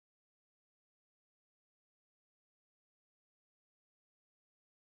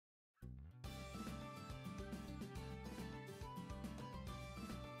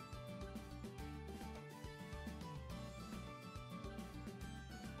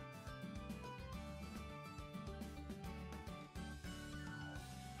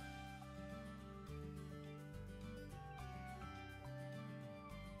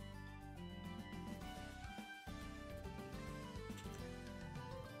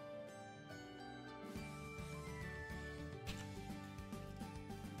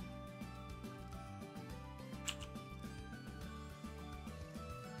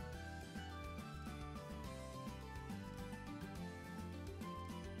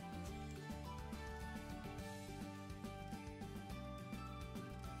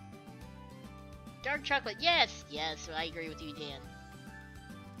 Dark chocolate, yes, I agree with you, Dan.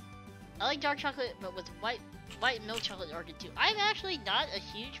 I like dark chocolate, but with white milk chocolate are good too. I'm actually not a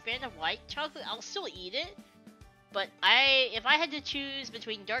huge fan of white chocolate. I'll still eat it, but if I had to choose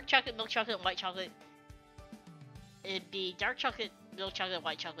between dark chocolate, milk chocolate, and white chocolate, it'd be dark chocolate, milk chocolate,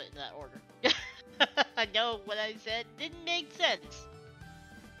 white chocolate in that order. I know what I said didn't make sense,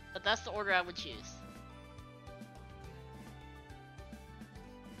 but that's the order I would choose.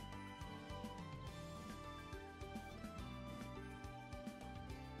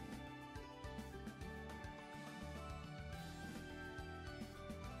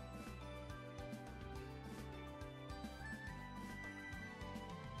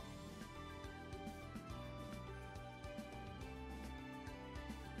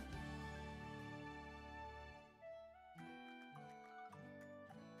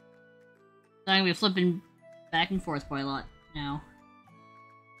 I'm gonna be flipping back and forth quite a lot now.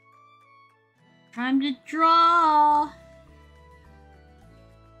 Time to draw!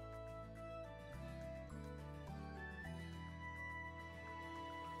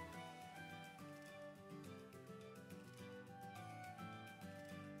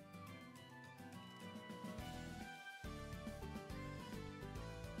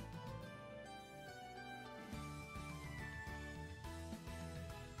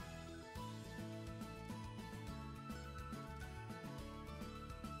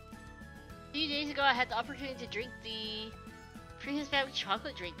 A few days ago, I had the opportunity to drink the pre-Hispanic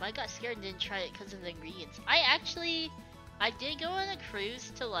chocolate drink, but I got scared and didn't try it because of the ingredients. I did go on a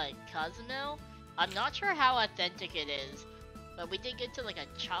cruise to like Cozumel. I'm not sure how authentic it is, But we did get to like a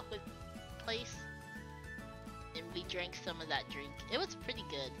chocolate place, and we drank some of that drink. It was pretty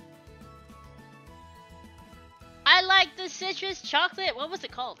good. I like the citrus chocolate. What was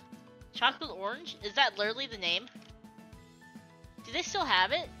it called? Chocolate orange? Is that literally the name? Do they still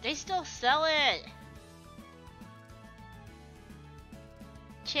have it? They still sell it.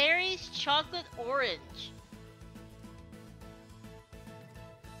 Cherries chocolate orange.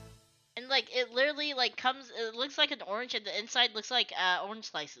 And like it literally like comes, it looks like an orange and the inside looks like orange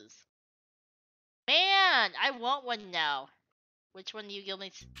slices. Man, I want one now. Which one of you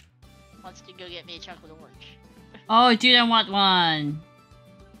Guildmates wants to go get me a chocolate orange? Oh, dude, I want one.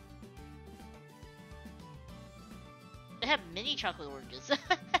 They have mini chocolate oranges.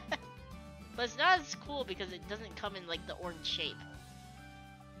 But it's not as cool because it doesn't come in like the orange shape.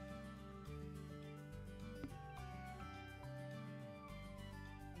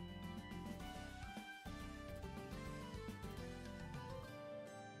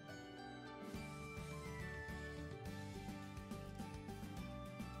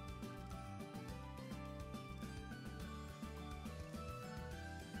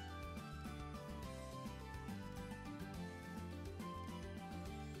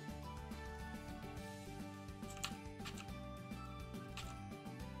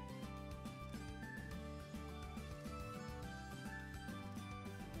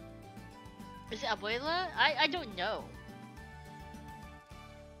 Is it abuela? I don't know.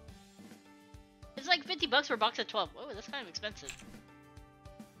 It's like 50 bucks for a box of 12. Oh, that's kind of expensive.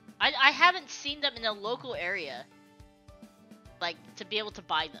 I haven't seen them in a local area, like, to be able to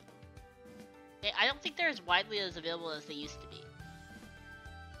buy them. I don't think they're as widely as available as they used to be.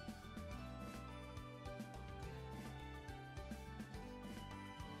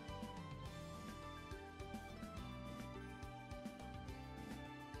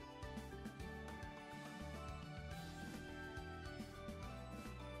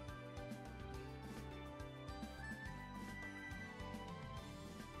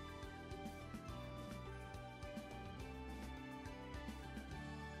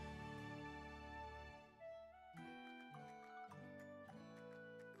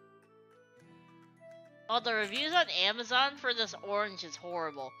 Oh, the reviews on Amazon for this orange is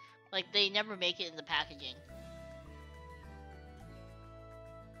horrible. Like, they never make it in the packaging.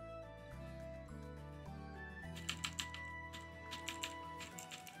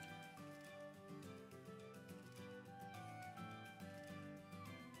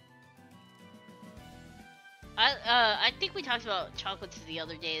 I think we talked about chocolates the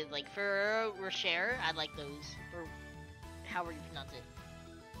other day. Like, Ferrero Rocher, I like those. Or however you pronounce it.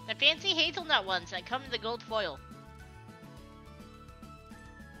 The fancy hazelnut ones that come in the gold foil.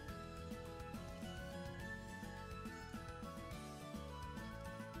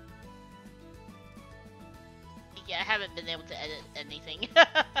 Yeah, I haven't been able to edit anything.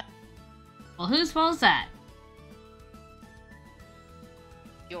 Well, whose fault is that?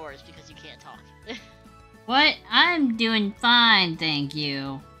 Yours, because you can't talk. What? I'm doing fine, thank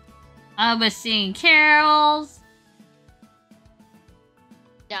you. I was singing carols.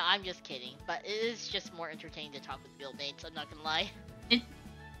 No, I'm just kidding, but it is just more entertaining to talk with Guildmates, I'm not gonna lie. Do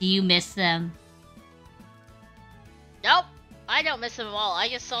you miss them? Nope! I don't miss them at all, I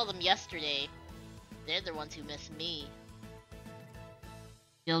just saw them yesterday. They're the ones who miss me.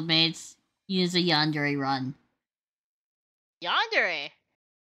 Guildmates, use a yandere run. Yandere?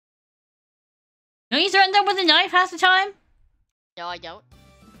 Don't you threaten them with a knife half the time? No, I don't.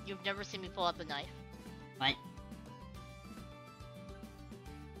 You've never seen me pull out the knife. What?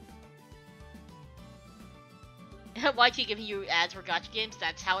 YT giving you ads for gacha games,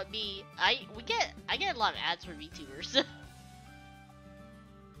 that's how it be. I get a lot of ads for Vtubers.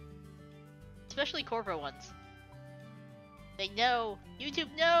 Especially corporate ones. They know. YouTube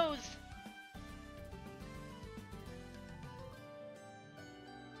knows!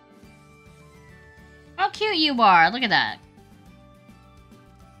 How cute you are, look at that.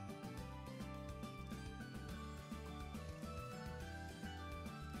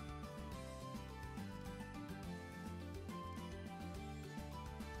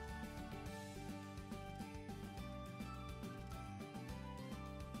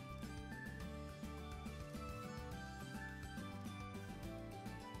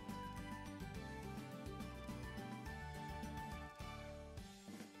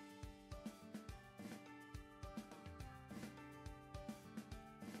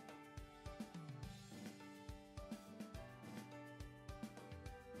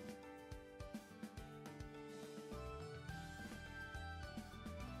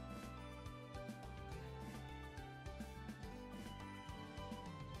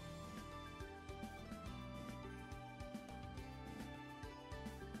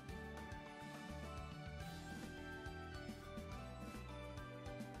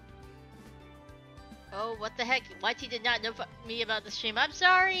 Oh, what the heck? YT did not know me about the stream. I'm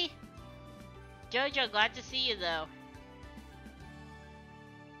sorry! Jojo, glad to see you though.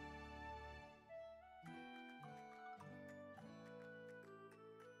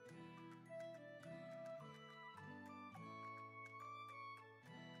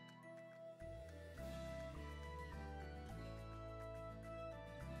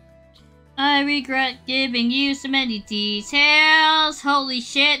 I regret giving you so many details. Holy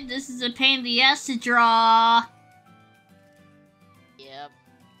shit, this is a pain in the ass to draw. Yep.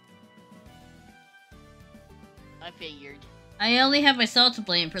 I figured. I only have myself to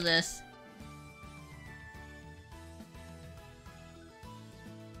blame for this.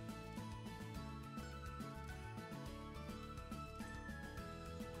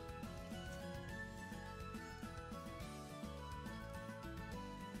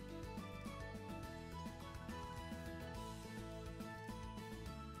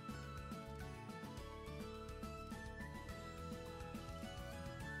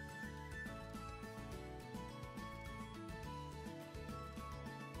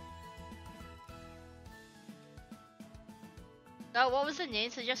 Oh, what was the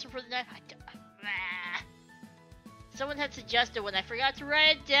name suggestion for the knife? Someone had suggested one. I forgot to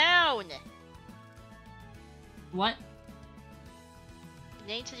write it down. What?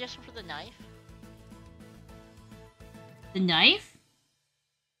 Name suggestion for the knife? The knife?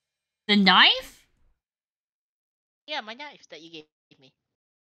 The knife? Yeah, my knife that you gave me.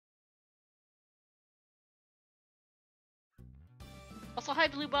 Also, hi,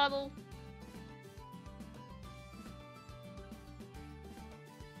 Blue Bottle.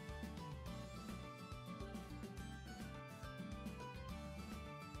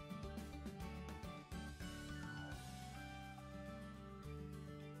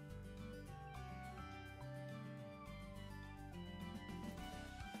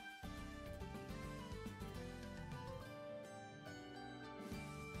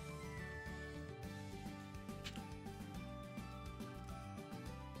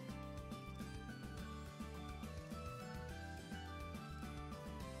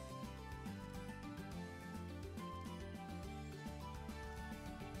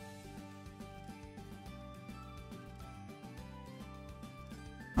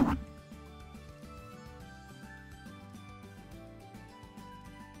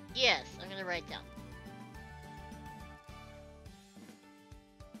 Yes, I'm gonna write down.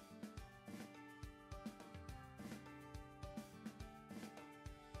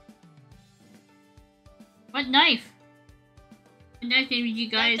 What knife? What knife did you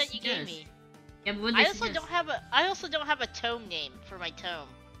guys That you gave suggest? me. Yeah, but what I they also suggest? don't have a tome name for my tome.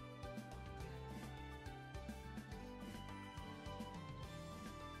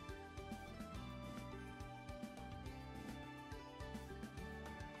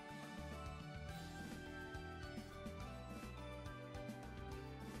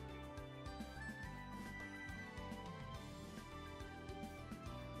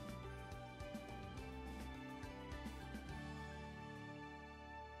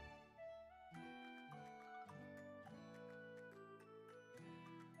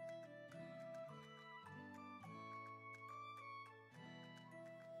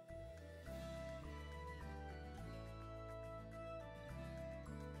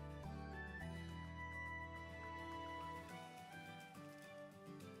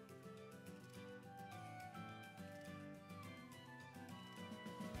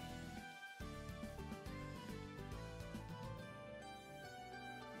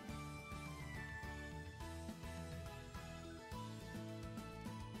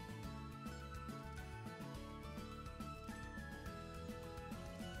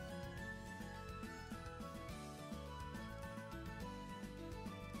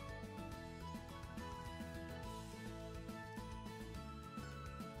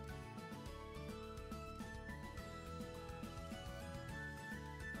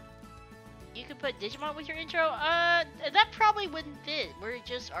 You could put Digimon with your intro? That probably wouldn't fit. We're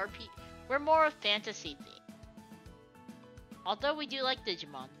just RP. We're more a fantasy theme. Although we do like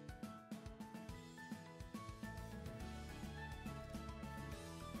Digimon.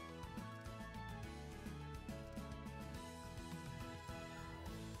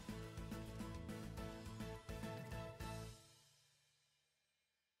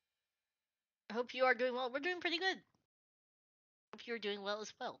 I hope you are doing well. We're doing pretty good. Hope you're doing well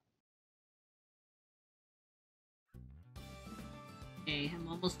as well. Okay, I'm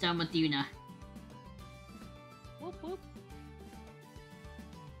almost done with Yuna. Whoop whoop.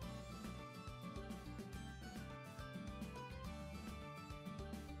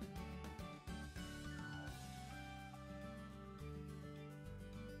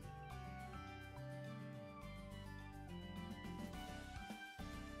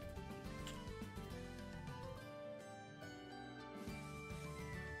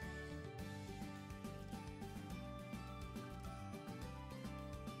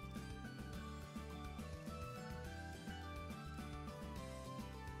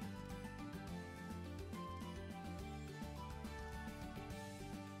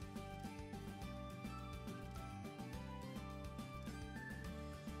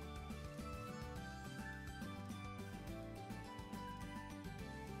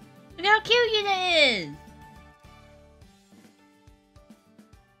 Look how cute Yuna is!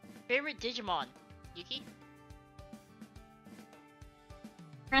 Favorite Digimon, Yuki?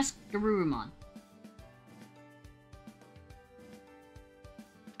 Press Garurumon.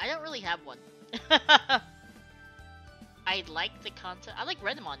 I don't really have one. I like the concept. I like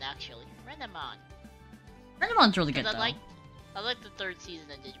Renamon actually. Renamon. Renamon's really good though. I like the third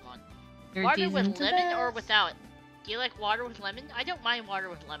season of Digimon. Third Water season's with the lemon or best. without? Do you like water with lemon? I don't mind water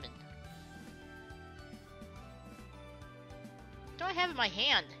with lemon. What do I have in my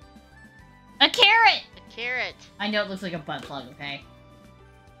hand? A carrot! A carrot. I know it looks like a butt plug, okay?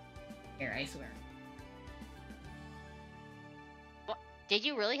 Here, I swear. What? Did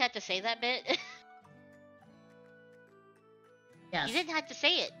you really have to say that bit? Yes. You didn't have to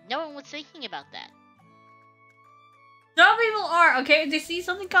say it. No one was thinking about that. Some people are, okay? They see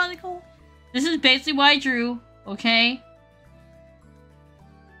something kind of cool. This is basically what I drew, okay?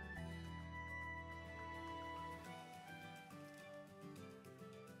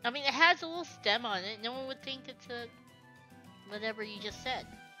 I mean, it has a little stem on it. No one would think it's a... whatever you just said.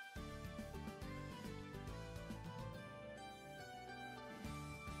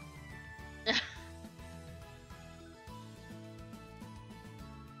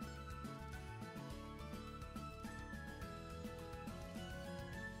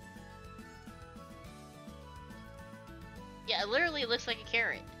 Yeah, it literally looks like a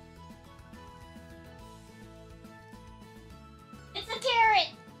carrot. It's a carrot!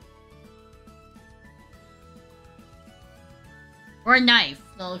 Or a knife.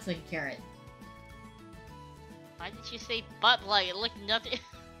 That looks like a carrot. Why did you say butt plug? It looked nothing.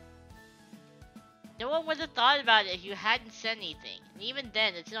 No one would have thought about it if you hadn't said anything. And even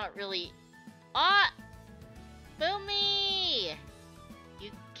then, it's not really... Ah! Boomy!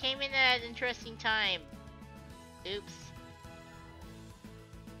 You came in at an interesting time. Oops.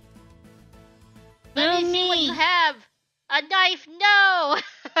 Let me see what you have! A knife! No!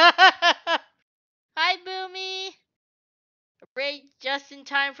 Hi, Boomy! Right just in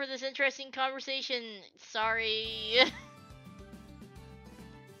time for this interesting conversation. Sorry.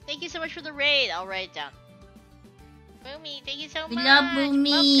 Thank you so much for the raid. I'll write it down. Boomy, thank you so much. We love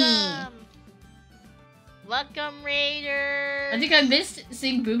Boomy. Welcome. Welcome, Raiders. I think I missed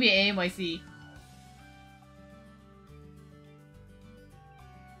seeing Boomy at AMYC.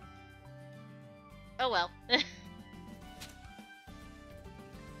 Oh well.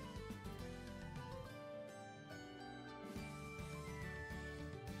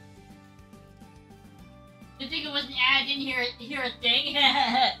 You think it was an ad? I didn't hear a thing.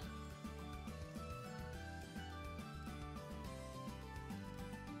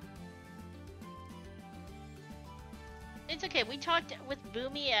 It's okay. We talked with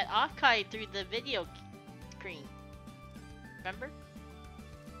Boomy at Offkai through the video screen. Remember?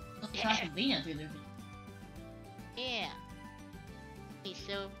 Let's talk to Lena through the video. Yeah. He's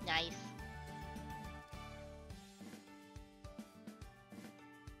so nice.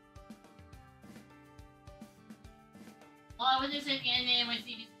 Well, I was just saying anime when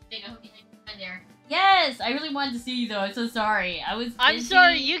CD thing. I hope you had there. Yes, I really wanted to see you though. I'm so sorry. I'm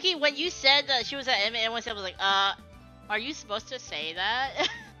sorry, Yuki. When you said that she was at MMA, I was like, are you supposed to say that?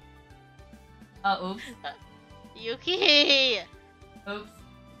 Oops. Yuki. Oops.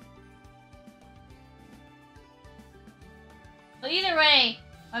 Well, either way,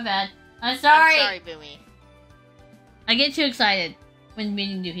 my bad. I'm sorry. I'm sorry, Boomy. I get too excited when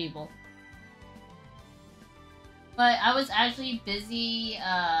meeting new people. But I was actually busy,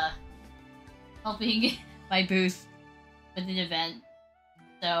 helping my booth with an event.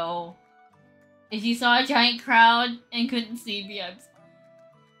 So, if you saw a giant crowd and couldn't see me, I'm sorry.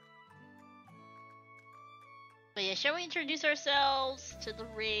 But yeah, shall we introduce ourselves to the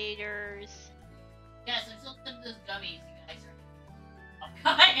Raiders? Yes, I'm still some of those gummies you guys are. Oh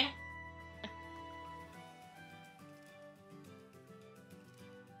god!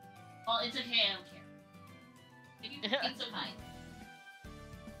 Well, it's okay, I don't care. Maybe you think so kind.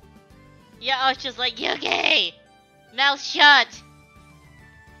 Yeah, I was just like, Yuki! Mouth shut!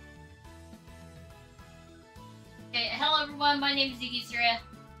 Okay, hello everyone, my name is Yuki Yuna.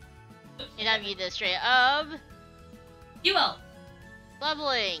 And I'm Yuna straight of... Duo!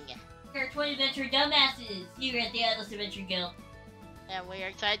 Leveling! We're 20 adventure dumbasses here at the Atlas Adventure Guild. And we are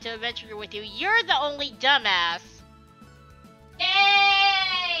excited to adventure with you. You're the only dumbass!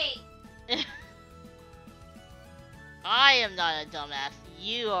 Yay! I am not a dumbass.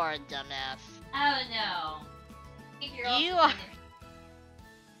 You are a dumbass. Oh no. I think you're You also are...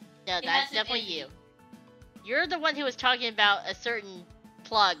 No, that's definitely you. You're the one who was talking about a certain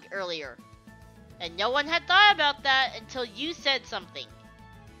plug earlier. And no one had thought about that until you said something.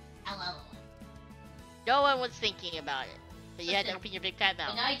 Hello. No one was thinking about it. But you had to open your big fat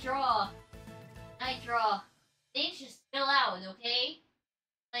mouth. When I draw, things just spill out, okay?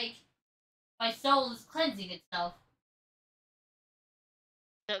 Like, my soul is cleansing itself.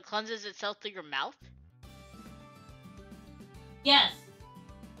 So it cleanses itself through your mouth? Yes.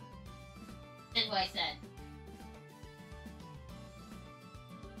 That's what I said.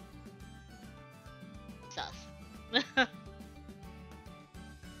 Sus.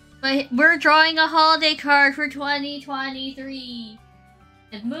 But we're drawing a holiday card for 2023.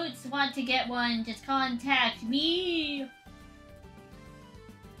 If Moots want to get one, just contact me.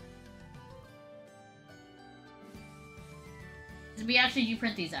 We actually do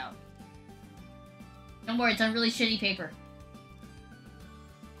print these out. Don't worry, it's on really shitty paper.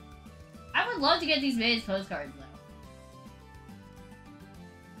 I would love to get these made as postcards, though.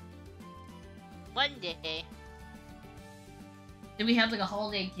 One day. Do we have like a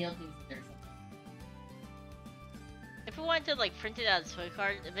holiday deal thing or something? If we wanted to like print it out as a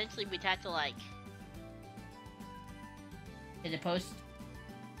postcard, eventually we'd have to like... In a postal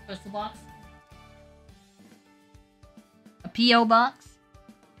box? A P.O. box?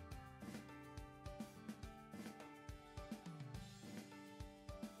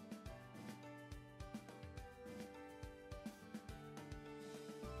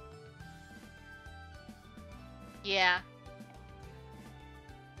 Yeah.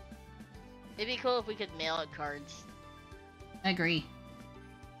 It'd be cool if we could mail it cards. I agree.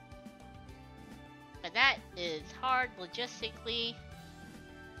 But that is hard logistically.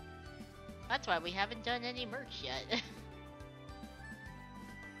 That's why we haven't done any merch yet.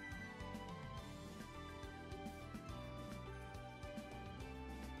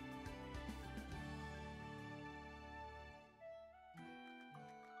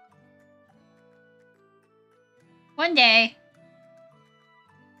 One day.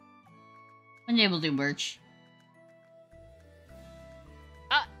 One day we'll do merch.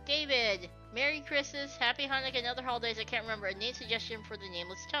 Ah, David! Merry Christmas, Happy Hanukkah, and other holidays I can't remember. A name suggestion for the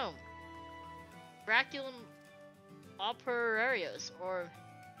nameless tome. Braculum operarios, or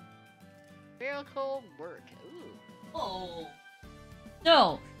miracle work. Ooh. Oh.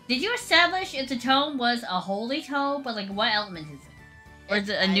 So, did you establish if the tome was a holy tome, but like what element is it? Or is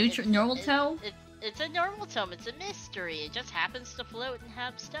it a normal tome? It's a normal tome. It's a mystery. It just happens to float and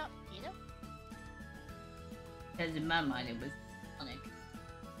have stuff, you know? Because in my mind it was Sonic.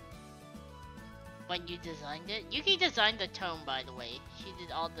 When you designed it? Yuki designed the tome, by the way. She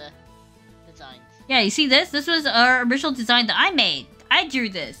did all the designs. Yeah, you see this? This was our original design that I made. I drew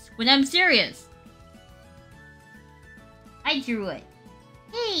this. When I'm serious. I drew it.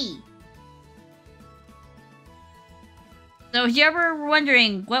 Hey! So if you're ever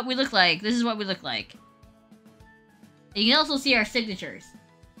wondering what we look like, this is what we look like. You can also see our signatures.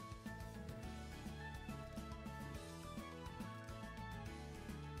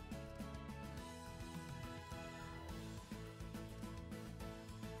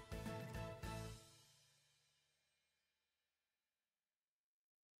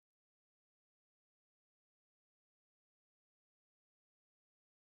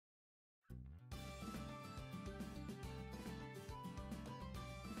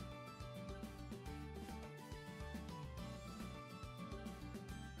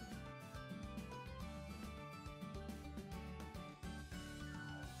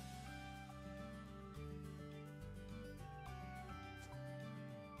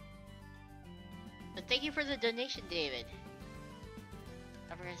 But thank you for the donation, David.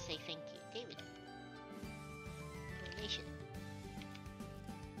 I'm gonna say thank you, David. Donation.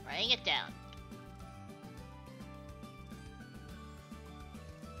 Writing it down.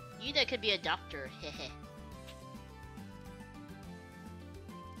 Yuna could be a doctor, hehe.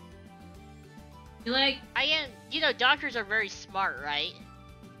 You like? I am. You know, doctors are very smart, right?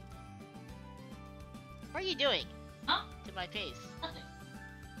 What are you doing? Huh? To my face. Nothing.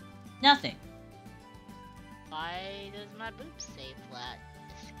 Nothing. Why does my boob stay flat?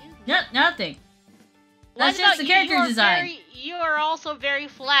 Excuse me. No, nothing. That's What just the about character you? design. You are also very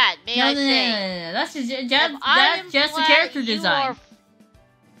flat, may No, I no, say. no. That's just the Flat, character design.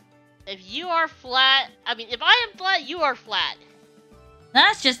 If you are flat, I mean, if I am flat, you are flat.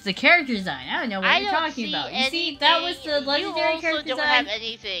 That's just the character design. I don't know what you're talking see about. You see, that was the legendary character You also don't design. have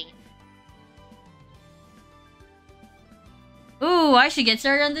anything. Ooh, I should get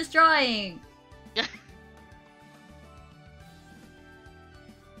started on this drawing.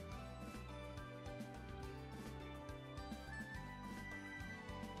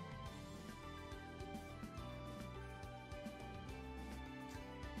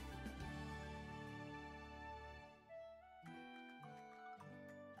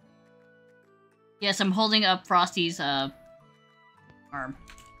 Yes, I'm holding up Frosty's arm.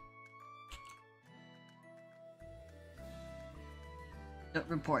 Don't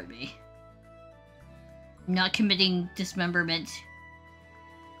report me. I'm not committing dismemberment.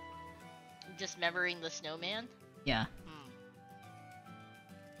 Dismembering the snowman? Yeah.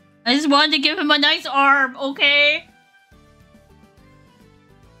 I just wanted to give him a nice arm, okay?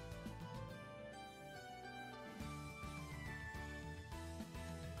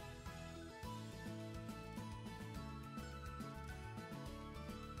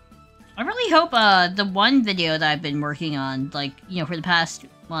 I really hope the one video that I've been working on, like, you know, for the past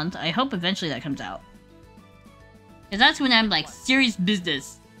month, I hope eventually that comes out. Because that's when I'm, like, serious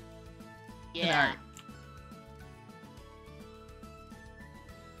business. Yeah.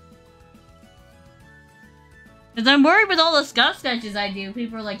 Because I'm worried with all the scuff sketches I do,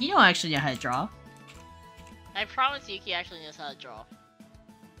 people are like, you don't actually know how to draw. I promise Yuki actually knows how to draw.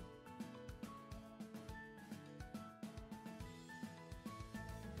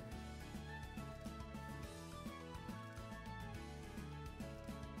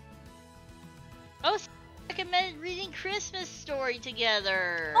 Oh, recommended reading Christmas Story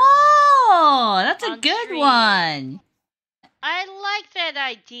together. Oh, that's a good stream. one. I like that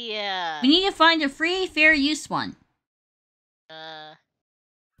idea. We need to find a free, fair use one.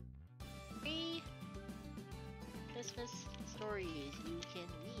 Free Christmas stories you can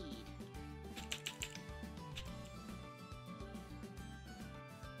read.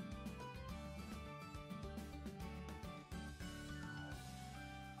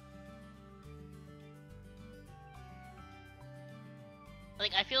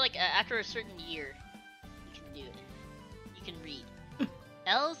 Like, I feel like after a certain year, you can do it. You can read.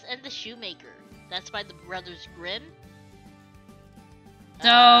 Elves and the Shoemaker. That's by the Brothers Grimm.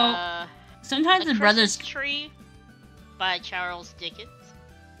 So, sometimes the Christmas brothers... Tree by Charles Dickens.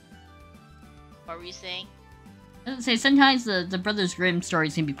 What were you saying? I was gonna say, sometimes the Brothers Grimm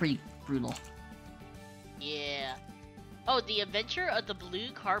stories can be pretty brutal. Yeah. Oh, The Adventure of the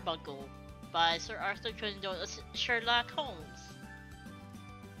Blue Carbuncle by Sir Arthur Conan Doyle. Sherlock Holmes.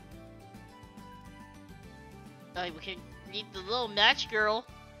 Oh, we can read The Little Match Girl.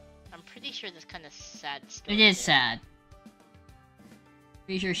 I'm pretty sure that's kind of sad story. It is sad.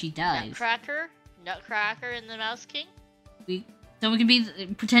 Pretty sure she dies. Nutcracker and the Mouse King. Someone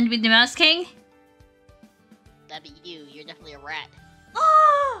can pretend to be the Mouse King? That'd be you. You're definitely a rat.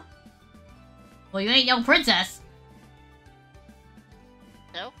 Oh! Well, you ain't no princess.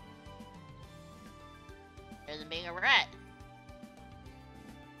 No? Better than being a rat.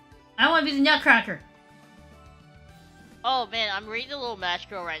 I want to be the Nutcracker. Oh man, I'm reading The Little Match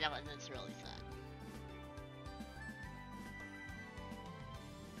Girl right now and it's really sad.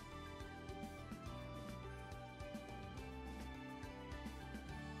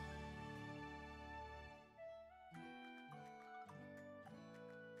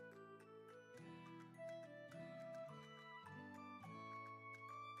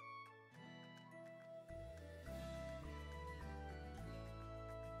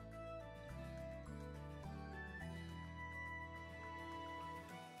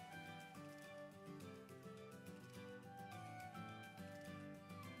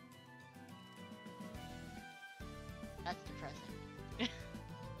 That's depressing.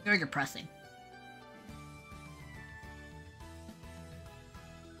 You're depressing.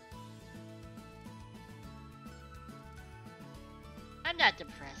 I'm not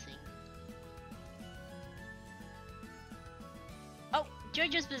depressing. Oh,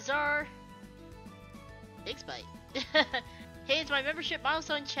 JoJo's Bizarre. Big Spite. Hey, it's my membership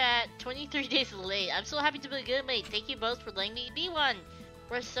milestone chat. 23 days late. I'm so happy to be a guildmate. Thank you both for letting me be one.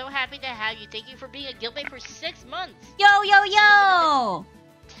 We're so happy to have you. Thank you for being a guildmate for 6 months. Yo, yo, yo!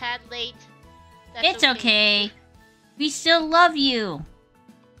 Tad late. That's It's okay. We still love you.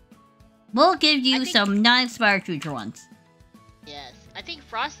 We'll give you some non-expired future ones. Yes. I think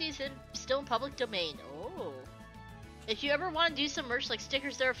Frosty is still in public domain. Oh. If you ever want to do some merch like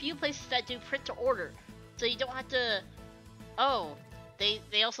stickers, there are a few places that do print to order. So you don't have to... Oh.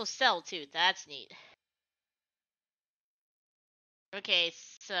 They also sell too. That's neat. Okay,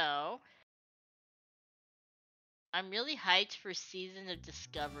 so... I'm really hyped for Season of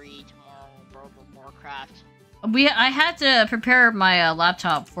Discovery tomorrow in World of Warcraft. I had to prepare my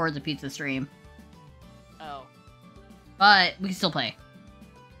laptop for the pizza stream. Oh. But we can still play.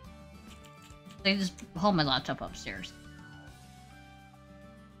 I just hold my laptop upstairs.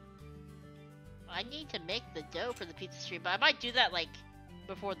 I need to make the dough for the pizza stream, but I might do that, like,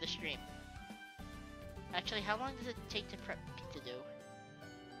 before the stream. Actually, how long does it take to prep pizza dough?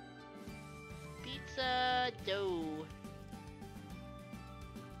 Pizza dough.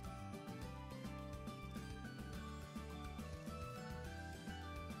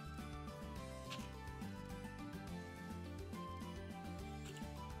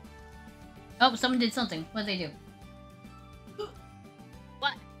 Oh, someone did something. What did they do?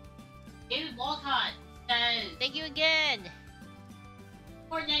 What? David Walcott says... Thank you again!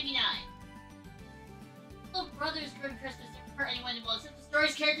 $4.99. Little Brothers Grim Christmas didn't hurt anyone involved except the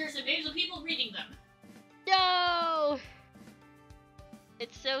story's characters and maybe the people reading them. No!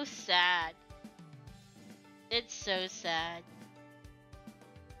 It's so sad. It's so sad.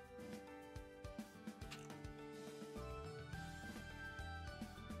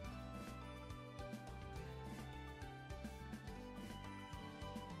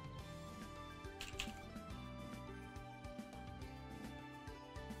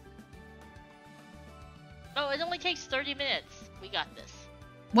 Oh, it only takes 30 minutes. We got this.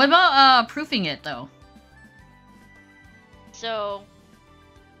 What about proofing it though? So,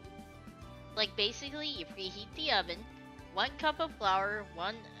 like basically, you preheat the oven, 1 cup of flour,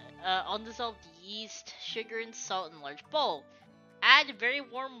 1 undissolved yeast, sugar, and salt in a large bowl. Add very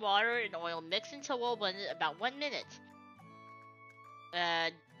warm water and oil, mix until well blended, about 1 minute.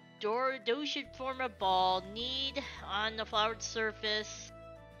 Dough should form a ball, knead on the floured surface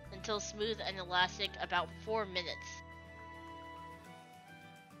until smooth and elastic, about 4 minutes.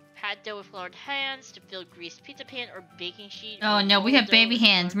 Pat dough with floured hands to fill greased pizza pan or baking sheet. Oh no, we have baby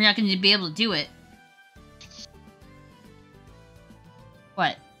hands. We're not going to be able to do it.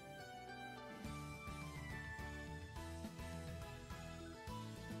 What?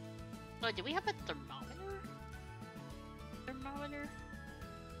 Oh, do we have a thermometer? Thermometer?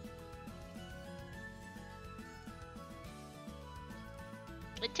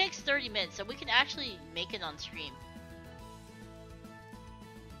 It takes 30 minutes, so we can actually make it on stream.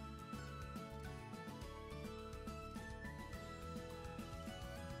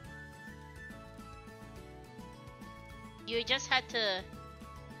 You just had to...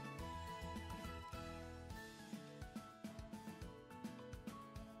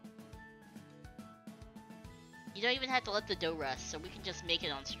 You don't even have to let the dough rest, so we can just make it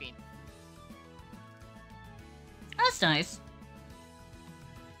on stream. That's nice.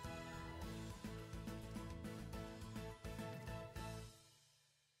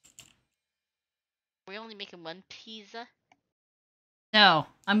 We're only making 1 pizza. No,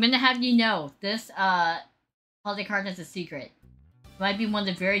 I'm gonna have you know, this holiday card is a secret. It might be one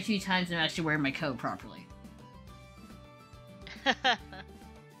of the very few times I'm actually wearing my coat properly.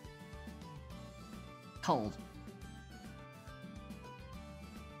 Cold.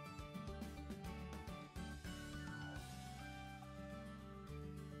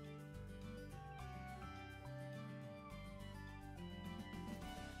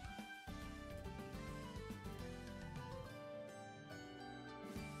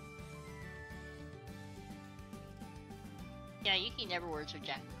 Yeah, Yuki never wears her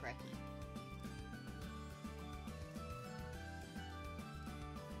jacket correctly.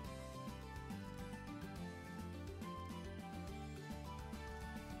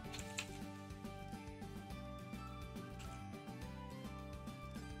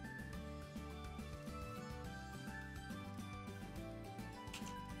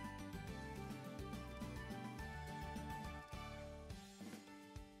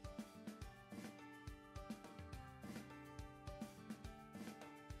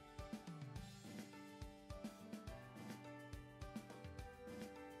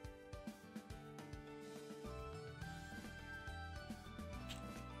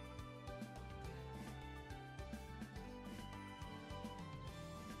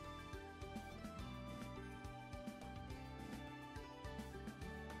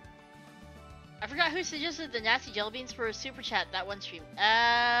 I forgot who suggested the nasty jelly beans for a super chat that one stream.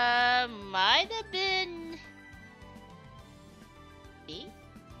 Might have been me?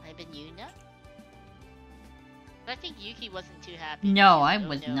 Might have been Yuna? But I think Yuki wasn't too happy. No, I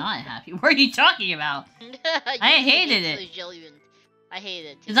was not happy. What are you talking about? I hated it. Jelly beans. I hate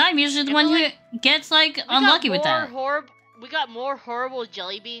it. Because I'm usually the one who gets, like, unlucky with that. We got more horrible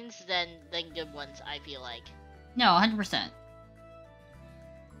jelly beans than good ones, I feel like. No, 100%.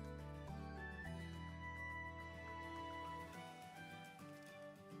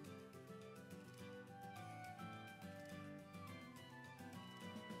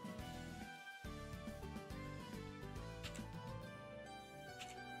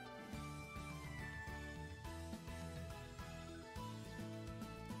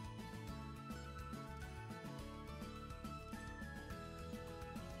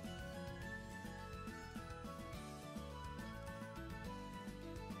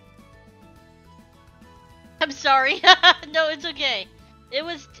 I'm sorry. No, it's okay. It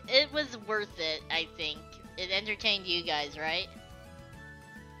was worth it, I think. It entertained you guys, right?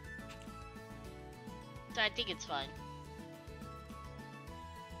 So I think it's fun.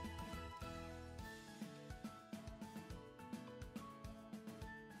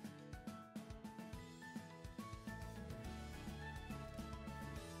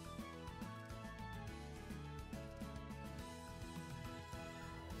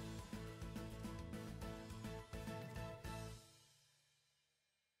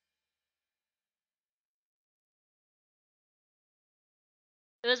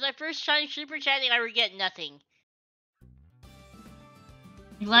 It was my first time super chatting. I regret nothing.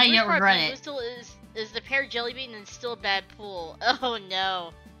 I'm glad you don't regret it. Still is the pear jelly bean and still a bad pool. Oh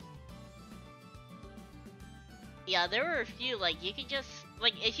no. Yeah, there were a few, like, you could just,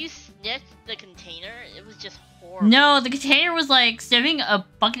 like, if you sniffed the container, it was just horrible. No, the container was like sniffing a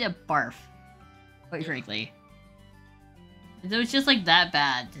bucket of barf. Quite frankly. It was just like that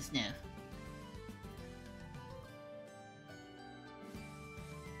bad to sniff.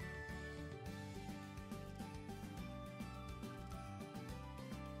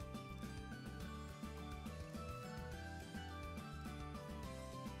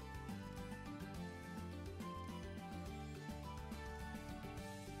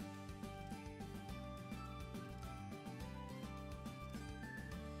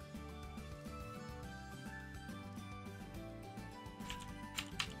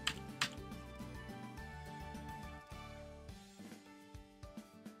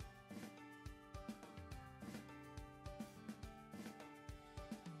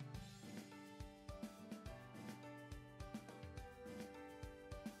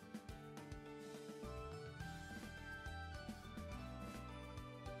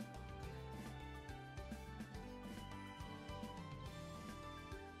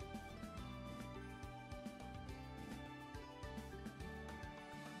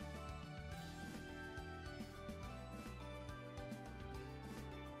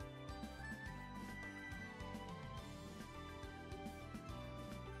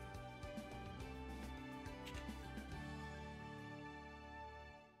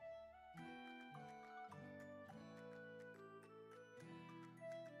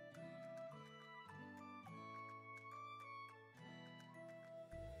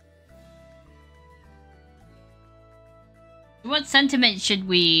 What sentiment should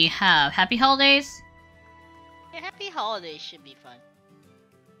we have? Happy holidays? Yeah, happy holidays should be fun.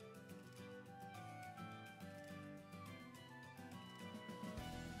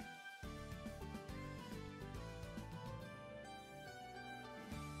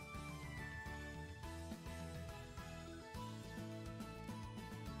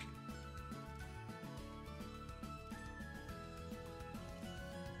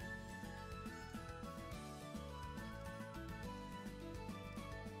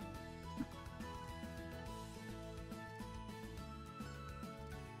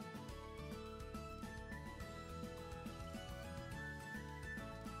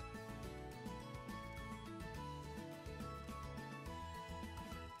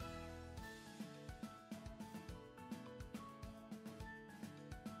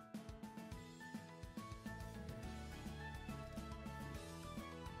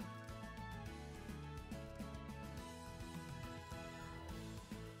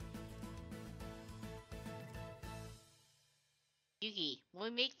 Yuki,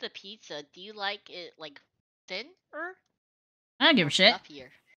 when we make the pizza, do you like it, like, thinner? I don't give a shit. Fluffier?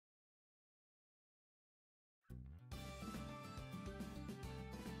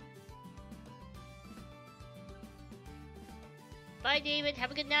 Bye, David. Have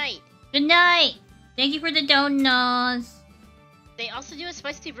a good night. Good night! Thank you for the donuts! They also do a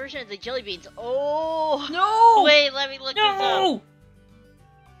spicy version of the jelly beans. Oh! No! Wait, let me look this up. No!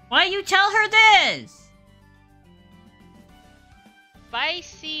 Why you tell her this?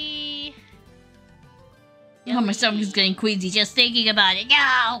 Spicy... Oh, my stomach is getting queasy just thinking about it.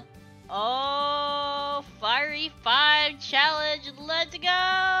 No! Oh, Fiery 5 challenge. Let's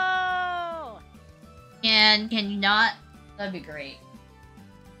go! Can you not? That'd be great.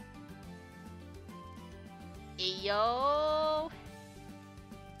 Yo.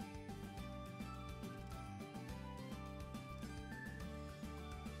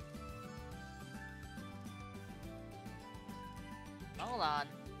 Hold on.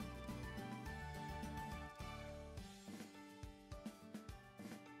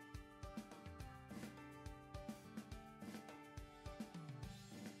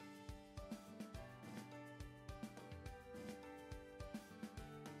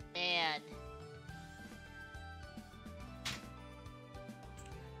 Man.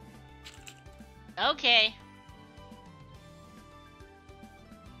 Okay.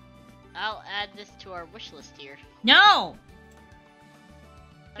 I'll add this to our wish list here. No!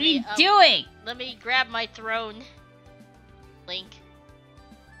 What are you doing? Let me grab my throne. Link.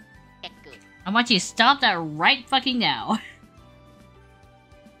 Echo. I want you to stop that right fucking now.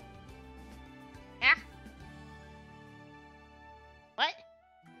 Ah. What?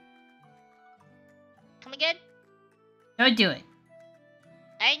 Come again? Don't do it.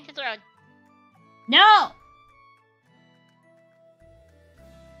 Adding to throne. No!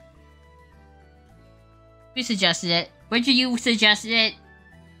 Who suggested it? Which of you suggested it?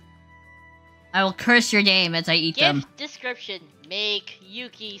 I will curse your name as I eat them. Gift description: make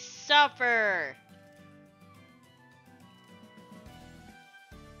Yuki suffer.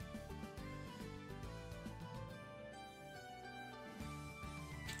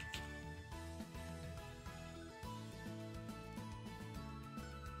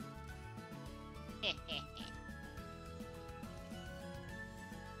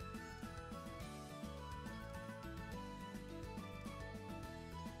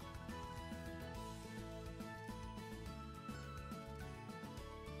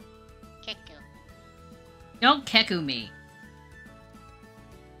 Keku. Don't keku me.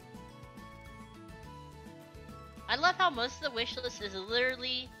 I love how most of the wish list is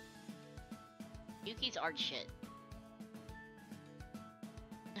literally Yuki's art shit.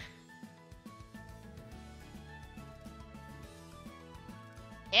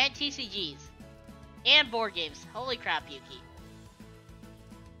 And TCGs. And board games. Holy crap, Yuki.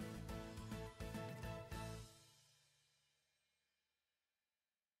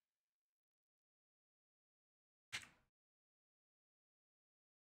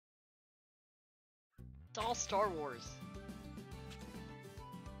 It's all Star Wars.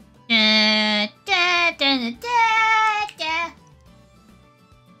 Da, da, da, da, da.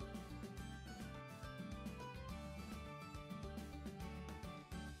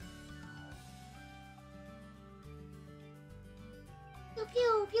 Pew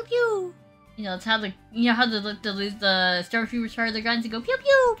pew pew pew. You know, it's how the the stormtroopers fire their guns and go pew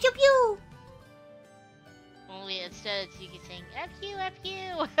pew pew pew. Only instead it's Yuki saying F you, F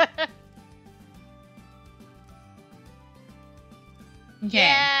you. Okay.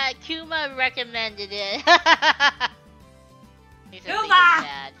 Yeah, Kuma recommended it. He's Kuma!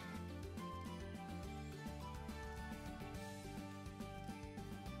 bad.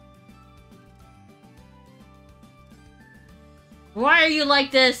 Why are you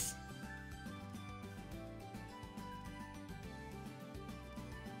like this?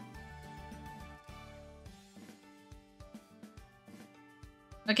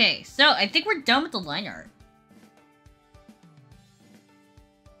 Okay, so I think we're done with the line art.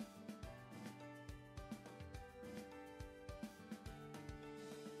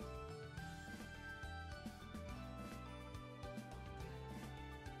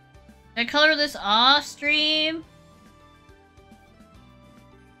 Should I color this off stream?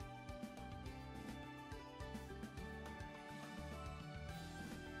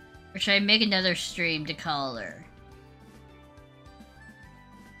 Or should I make another stream to color?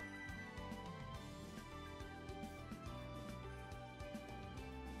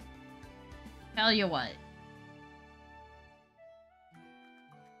 Tell you what.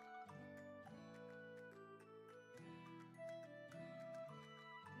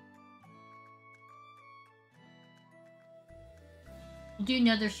 We'll do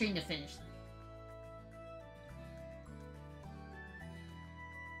another stream to finish this.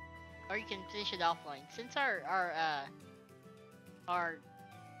 Or you can finish it offline. Since our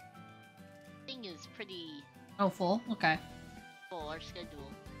thing is pretty Oh, full? Okay. full, our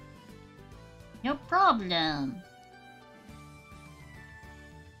schedule. No problem.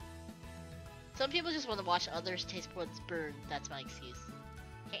 Some people just want to watch others' taste buds burn. That's my excuse.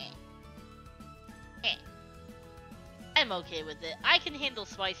 I'm okay with it. I can handle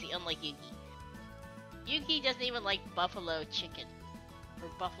spicy, unlike Yuki. Yuki doesn't even like buffalo chicken or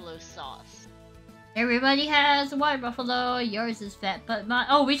buffalo sauce. Everybody has a white buffalo. Yours is fat, but mine.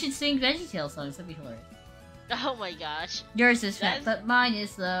 Oh, we should sing VeggieTales songs. That'd be hilarious. Oh my gosh. Yours is fat, That's- but mine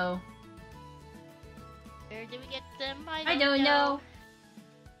is low. Where do we get them? I don't know.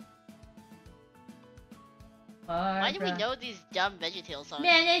 Why do we know these dumb VeggieTales songs?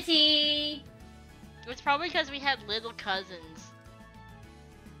 Manatee. It's probably because we had little cousins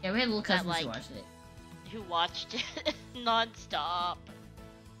Yeah, we had little cousins like- who watched it. who watched it non-stop.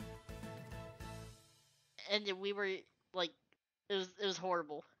 And then we were like, it was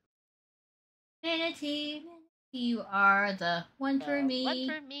horrible. Manatee, you are the one for me. One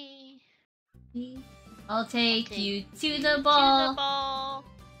for me. I'll take take you to To the ball. the ball.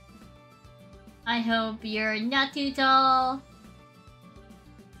 I hope you're not too tall.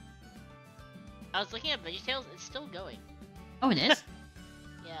 I was looking at VeggieTales. It's still going. Oh, it is?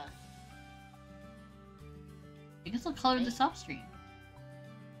 Yeah. I guess I'll color this off stream.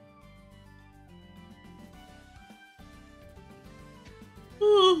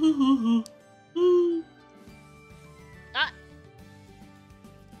 Ah.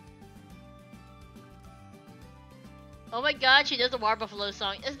 Oh my god, she does the War Buffalo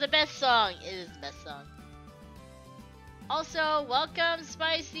song. It's the best song. It is the best song. Also, welcome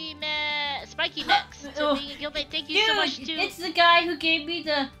Spiky Max to Oh. being a guildmate. Thank you Dude, so much too. it's the guy who gave me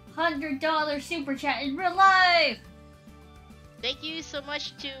the $100 super chat in real life! Thank you so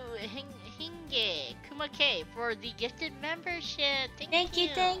much to Hinge Kumake for the gifted membership. Thank you.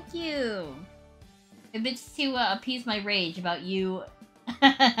 Thank you. If it's to appease my rage about you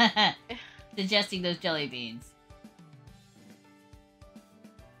suggesting those jelly beans,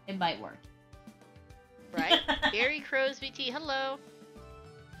 it might work. Right? Gary Crows VT, hello.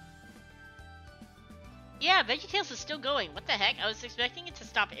 Yeah, VeggieTales is still going. What the heck? I was expecting it to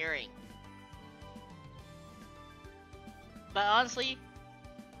stop airing. But honestly,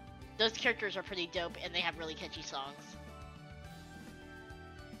 those characters are pretty dope and they have really catchy songs.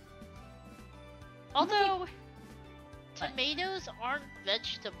 Although, tomatoes aren't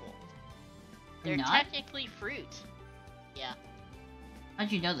vegetables. They're not? technically fruit. Yeah.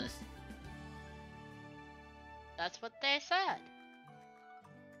 How'd you know this? That's what they said.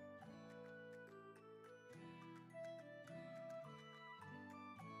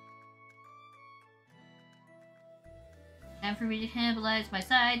 Time for me to cannibalize my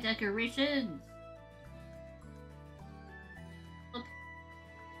side decorations. Look.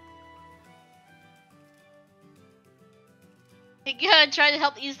 Good, trying to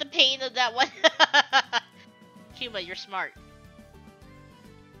help ease the pain of that one. Cuba, you're smart.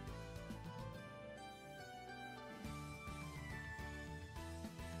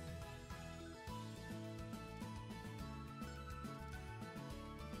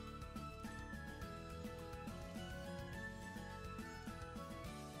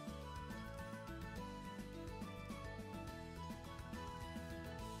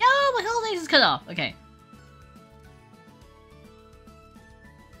 No, my whole thing is cut off. Okay.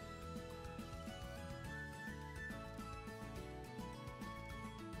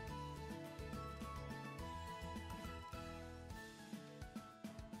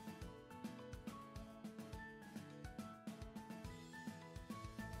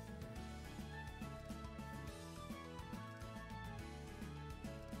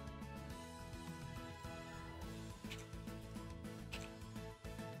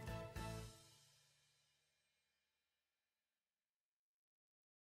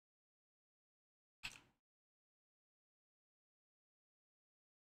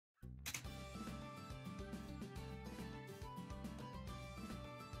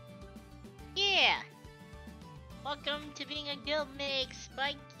 Yeah! Welcome to being a guildmate,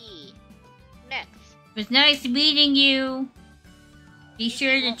 Spiky. Next. It was nice meeting you. Be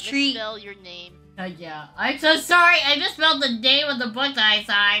sure to treat. Misspell your name. Oh yeah, I'm so sorry. I misspelled the name of the book that I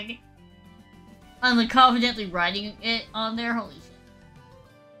signed. I'm like confidently writing it on there. Holy shit.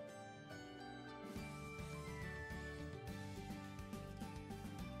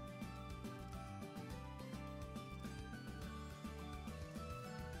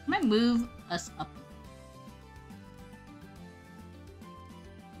 I might move us up.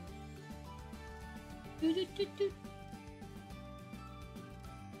 Go.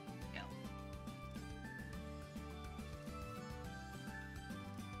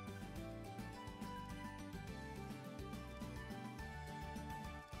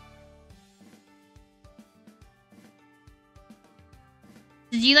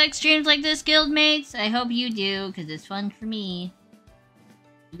 Did you like streams like this, guildmates? I hope you do, because it's fun for me.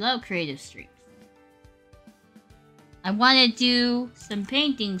 I love creative streams. I want to do some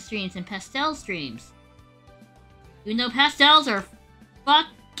painting streams and pastel streams. You know pastels are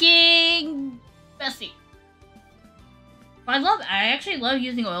fucking messy. But I actually love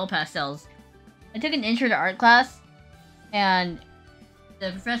using oil pastels. I took an intro to art class, and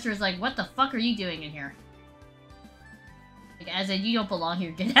the professor was like, "What the fuck are you doing in here?" Like, as in, you don't belong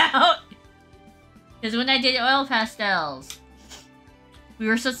here, get out! Because when I did oil pastels, we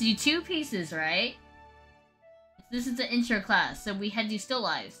were supposed to do 2 pieces, right? This is the intro class, so we had to do still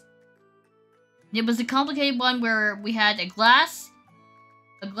lives. It was a complicated one where we had a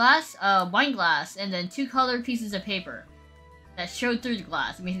wine glass, and then 2 colored pieces of paper that showed through the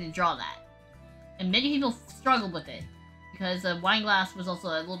glass, and we had to draw that. And many people struggled with it, because the wine glass was also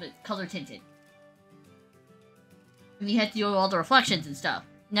a little bit color tinted. And you had to do all the reflections and stuff.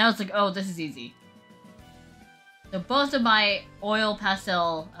 Now it's like, oh, this is easy. So both of my oil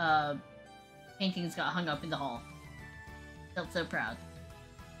pastel paintings got hung up in the hall. Felt so proud.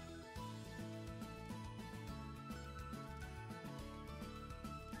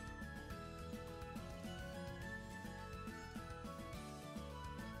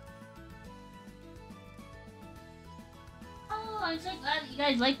 Oh, I'm so glad you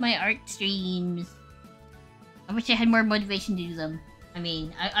guys like my art streams. I wish I had more motivation to do them. I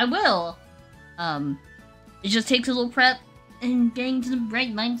mean, I will. It just takes a little prep and getting to the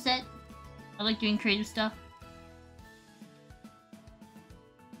right mindset. I like doing creative stuff.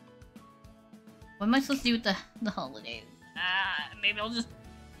 What am I supposed to do with the holidays? Maybe I'll just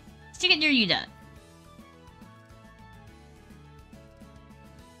stick it near Yuna.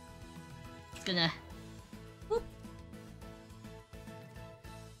 It's gonna... Whoop.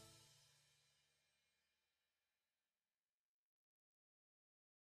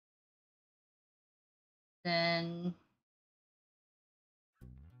 Then...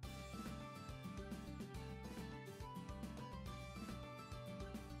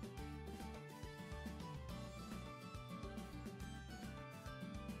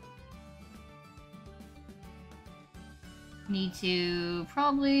 need to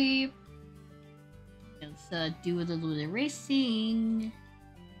probably... Let's do a little bit of racing.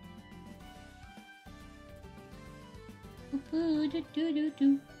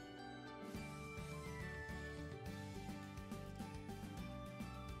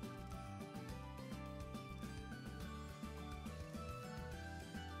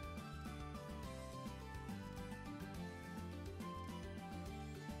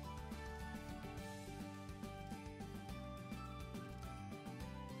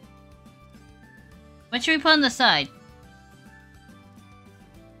 What should we put on the side?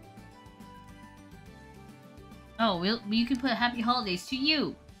 Oh, you can put Happy Holidays to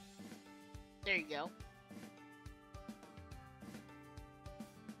you. There you go.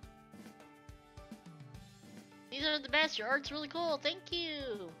 These are the best. Your art's really cool. Thank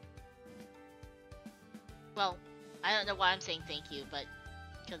you. Well, I don't know why I'm saying thank you, but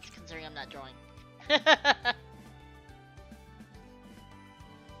considering I'm not drawing.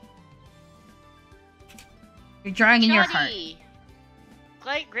 You're drawing in your heart.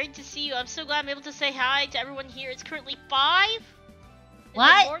 Great to see you. I'm so glad I'm able to say hi to everyone here. It's currently 5 what?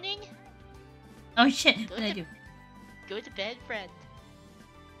 in the morning. Oh shit, what did I do? Go to bed, friend.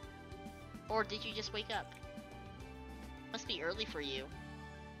 Or did you just wake up? Must be early for you.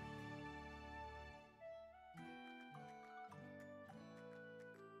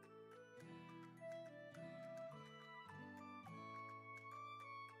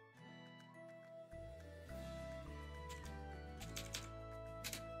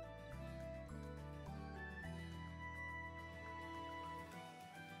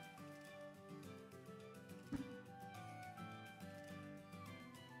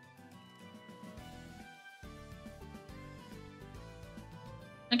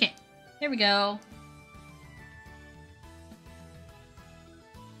 Okay, here we go.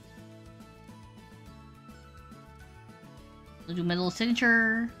 We'll do my little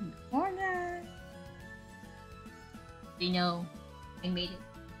signature in the corner. So you know, I made it.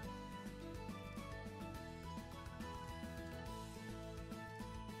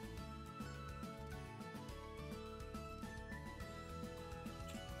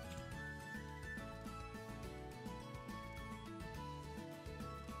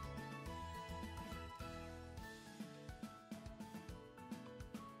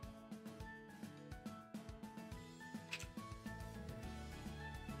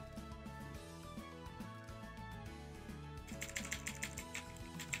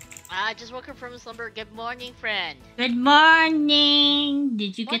 I just woke up from slumber. Good morning, friend. Good morning!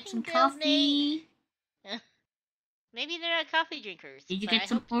 Did you get some Morning, coffee? Maybe they're not coffee drinkers. Did you but get I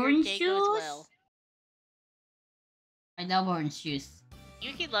some hope your orange day juice? goes well. I love orange juice.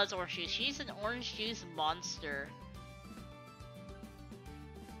 Yuki loves orange juice. She's an orange juice monster.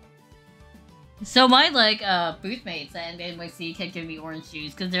 So my, like, booth mates at NYC kept giving me orange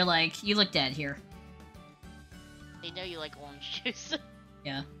juice, because they're like, you look dead here. They know you like orange juice.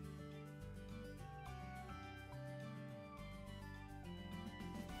 Yeah.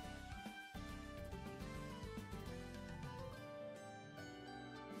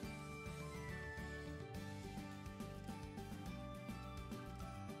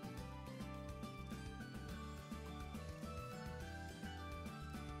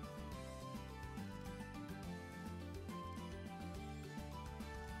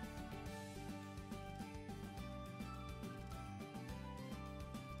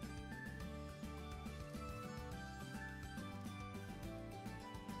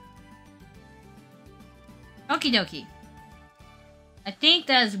 Okie dokie. I think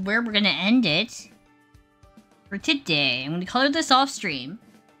that's where we're gonna end it for today. I'm gonna color this off stream.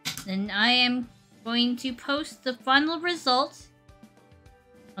 Then I am going to post the final result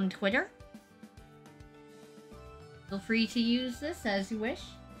on Twitter. Feel free to use this as you wish.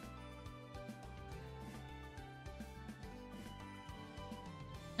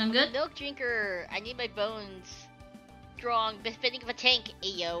 Sound good? Milk drinker. I need my bones strong, befitting of a tank.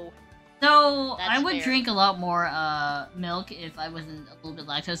 Ayo. So, That's I would fair. drink a lot more milk if I wasn't a little bit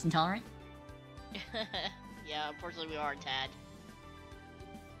lactose intolerant. Yeah, unfortunately we are, Tad.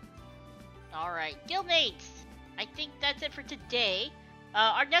 Alright, Guildmates! I think that's it for today.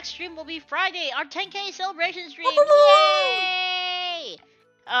 Our next stream will be Friday, our 10K celebration stream! Yay!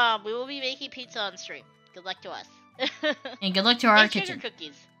 We will be making pizza on stream. Good luck to us. And good luck to our and kitchen. sugar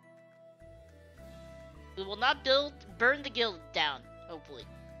cookies. We will not burn the guild down, hopefully.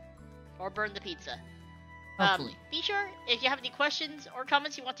 Or burn the pizza. Hopefully. Be sure, if you have any questions or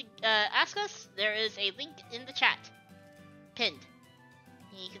comments you want to ask us, there is a link in the chat. Pinned.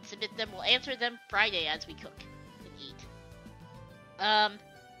 You can submit them. We'll answer them Friday as we cook and eat.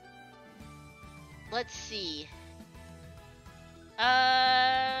 Let's see.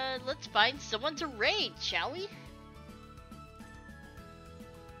 Let's find someone to raid, shall we?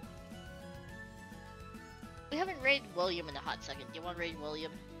 We haven't raided William in a hot second. Do you want to raid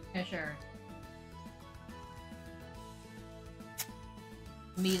William? Yeah, sure.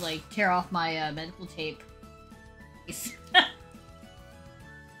 Me, like, tear off my medical tape. So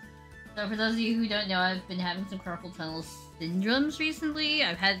for those of you who don't know, I've been having some carpal tunnel syndromes recently.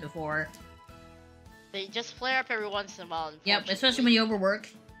 I've had it before. They just flare up every once in a while. Yep, especially when you overwork.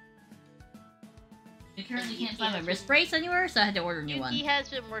 I currently can't find my wrist brace anywhere, so I had to order a new one. He has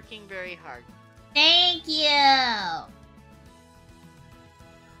been working very hard. Thank you!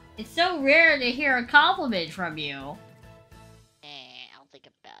 It's so rare to hear a compliment from you. I'll think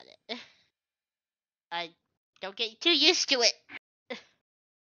about it. I don't get too used to it.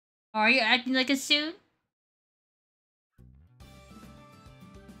 Are you acting like a suit?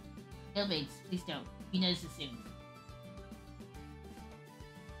 Guildmates, please don't. You notice it soon.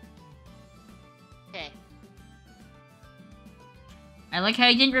 Okay. I like how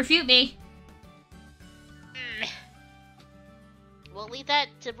you didn't refute me. We'll leave that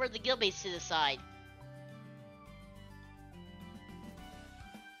to for the guildmates to decide.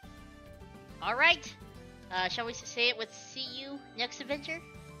 Alright. Shall we say it with see you next adventure?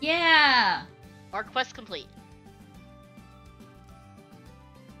 Yeah! Or quest complete?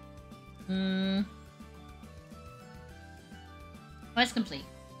 Quest complete.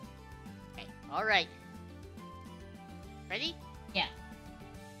 Okay, alright. Ready? Yeah.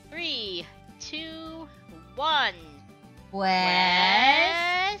 3, 2, 1.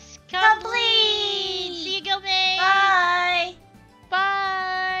 Quest complete!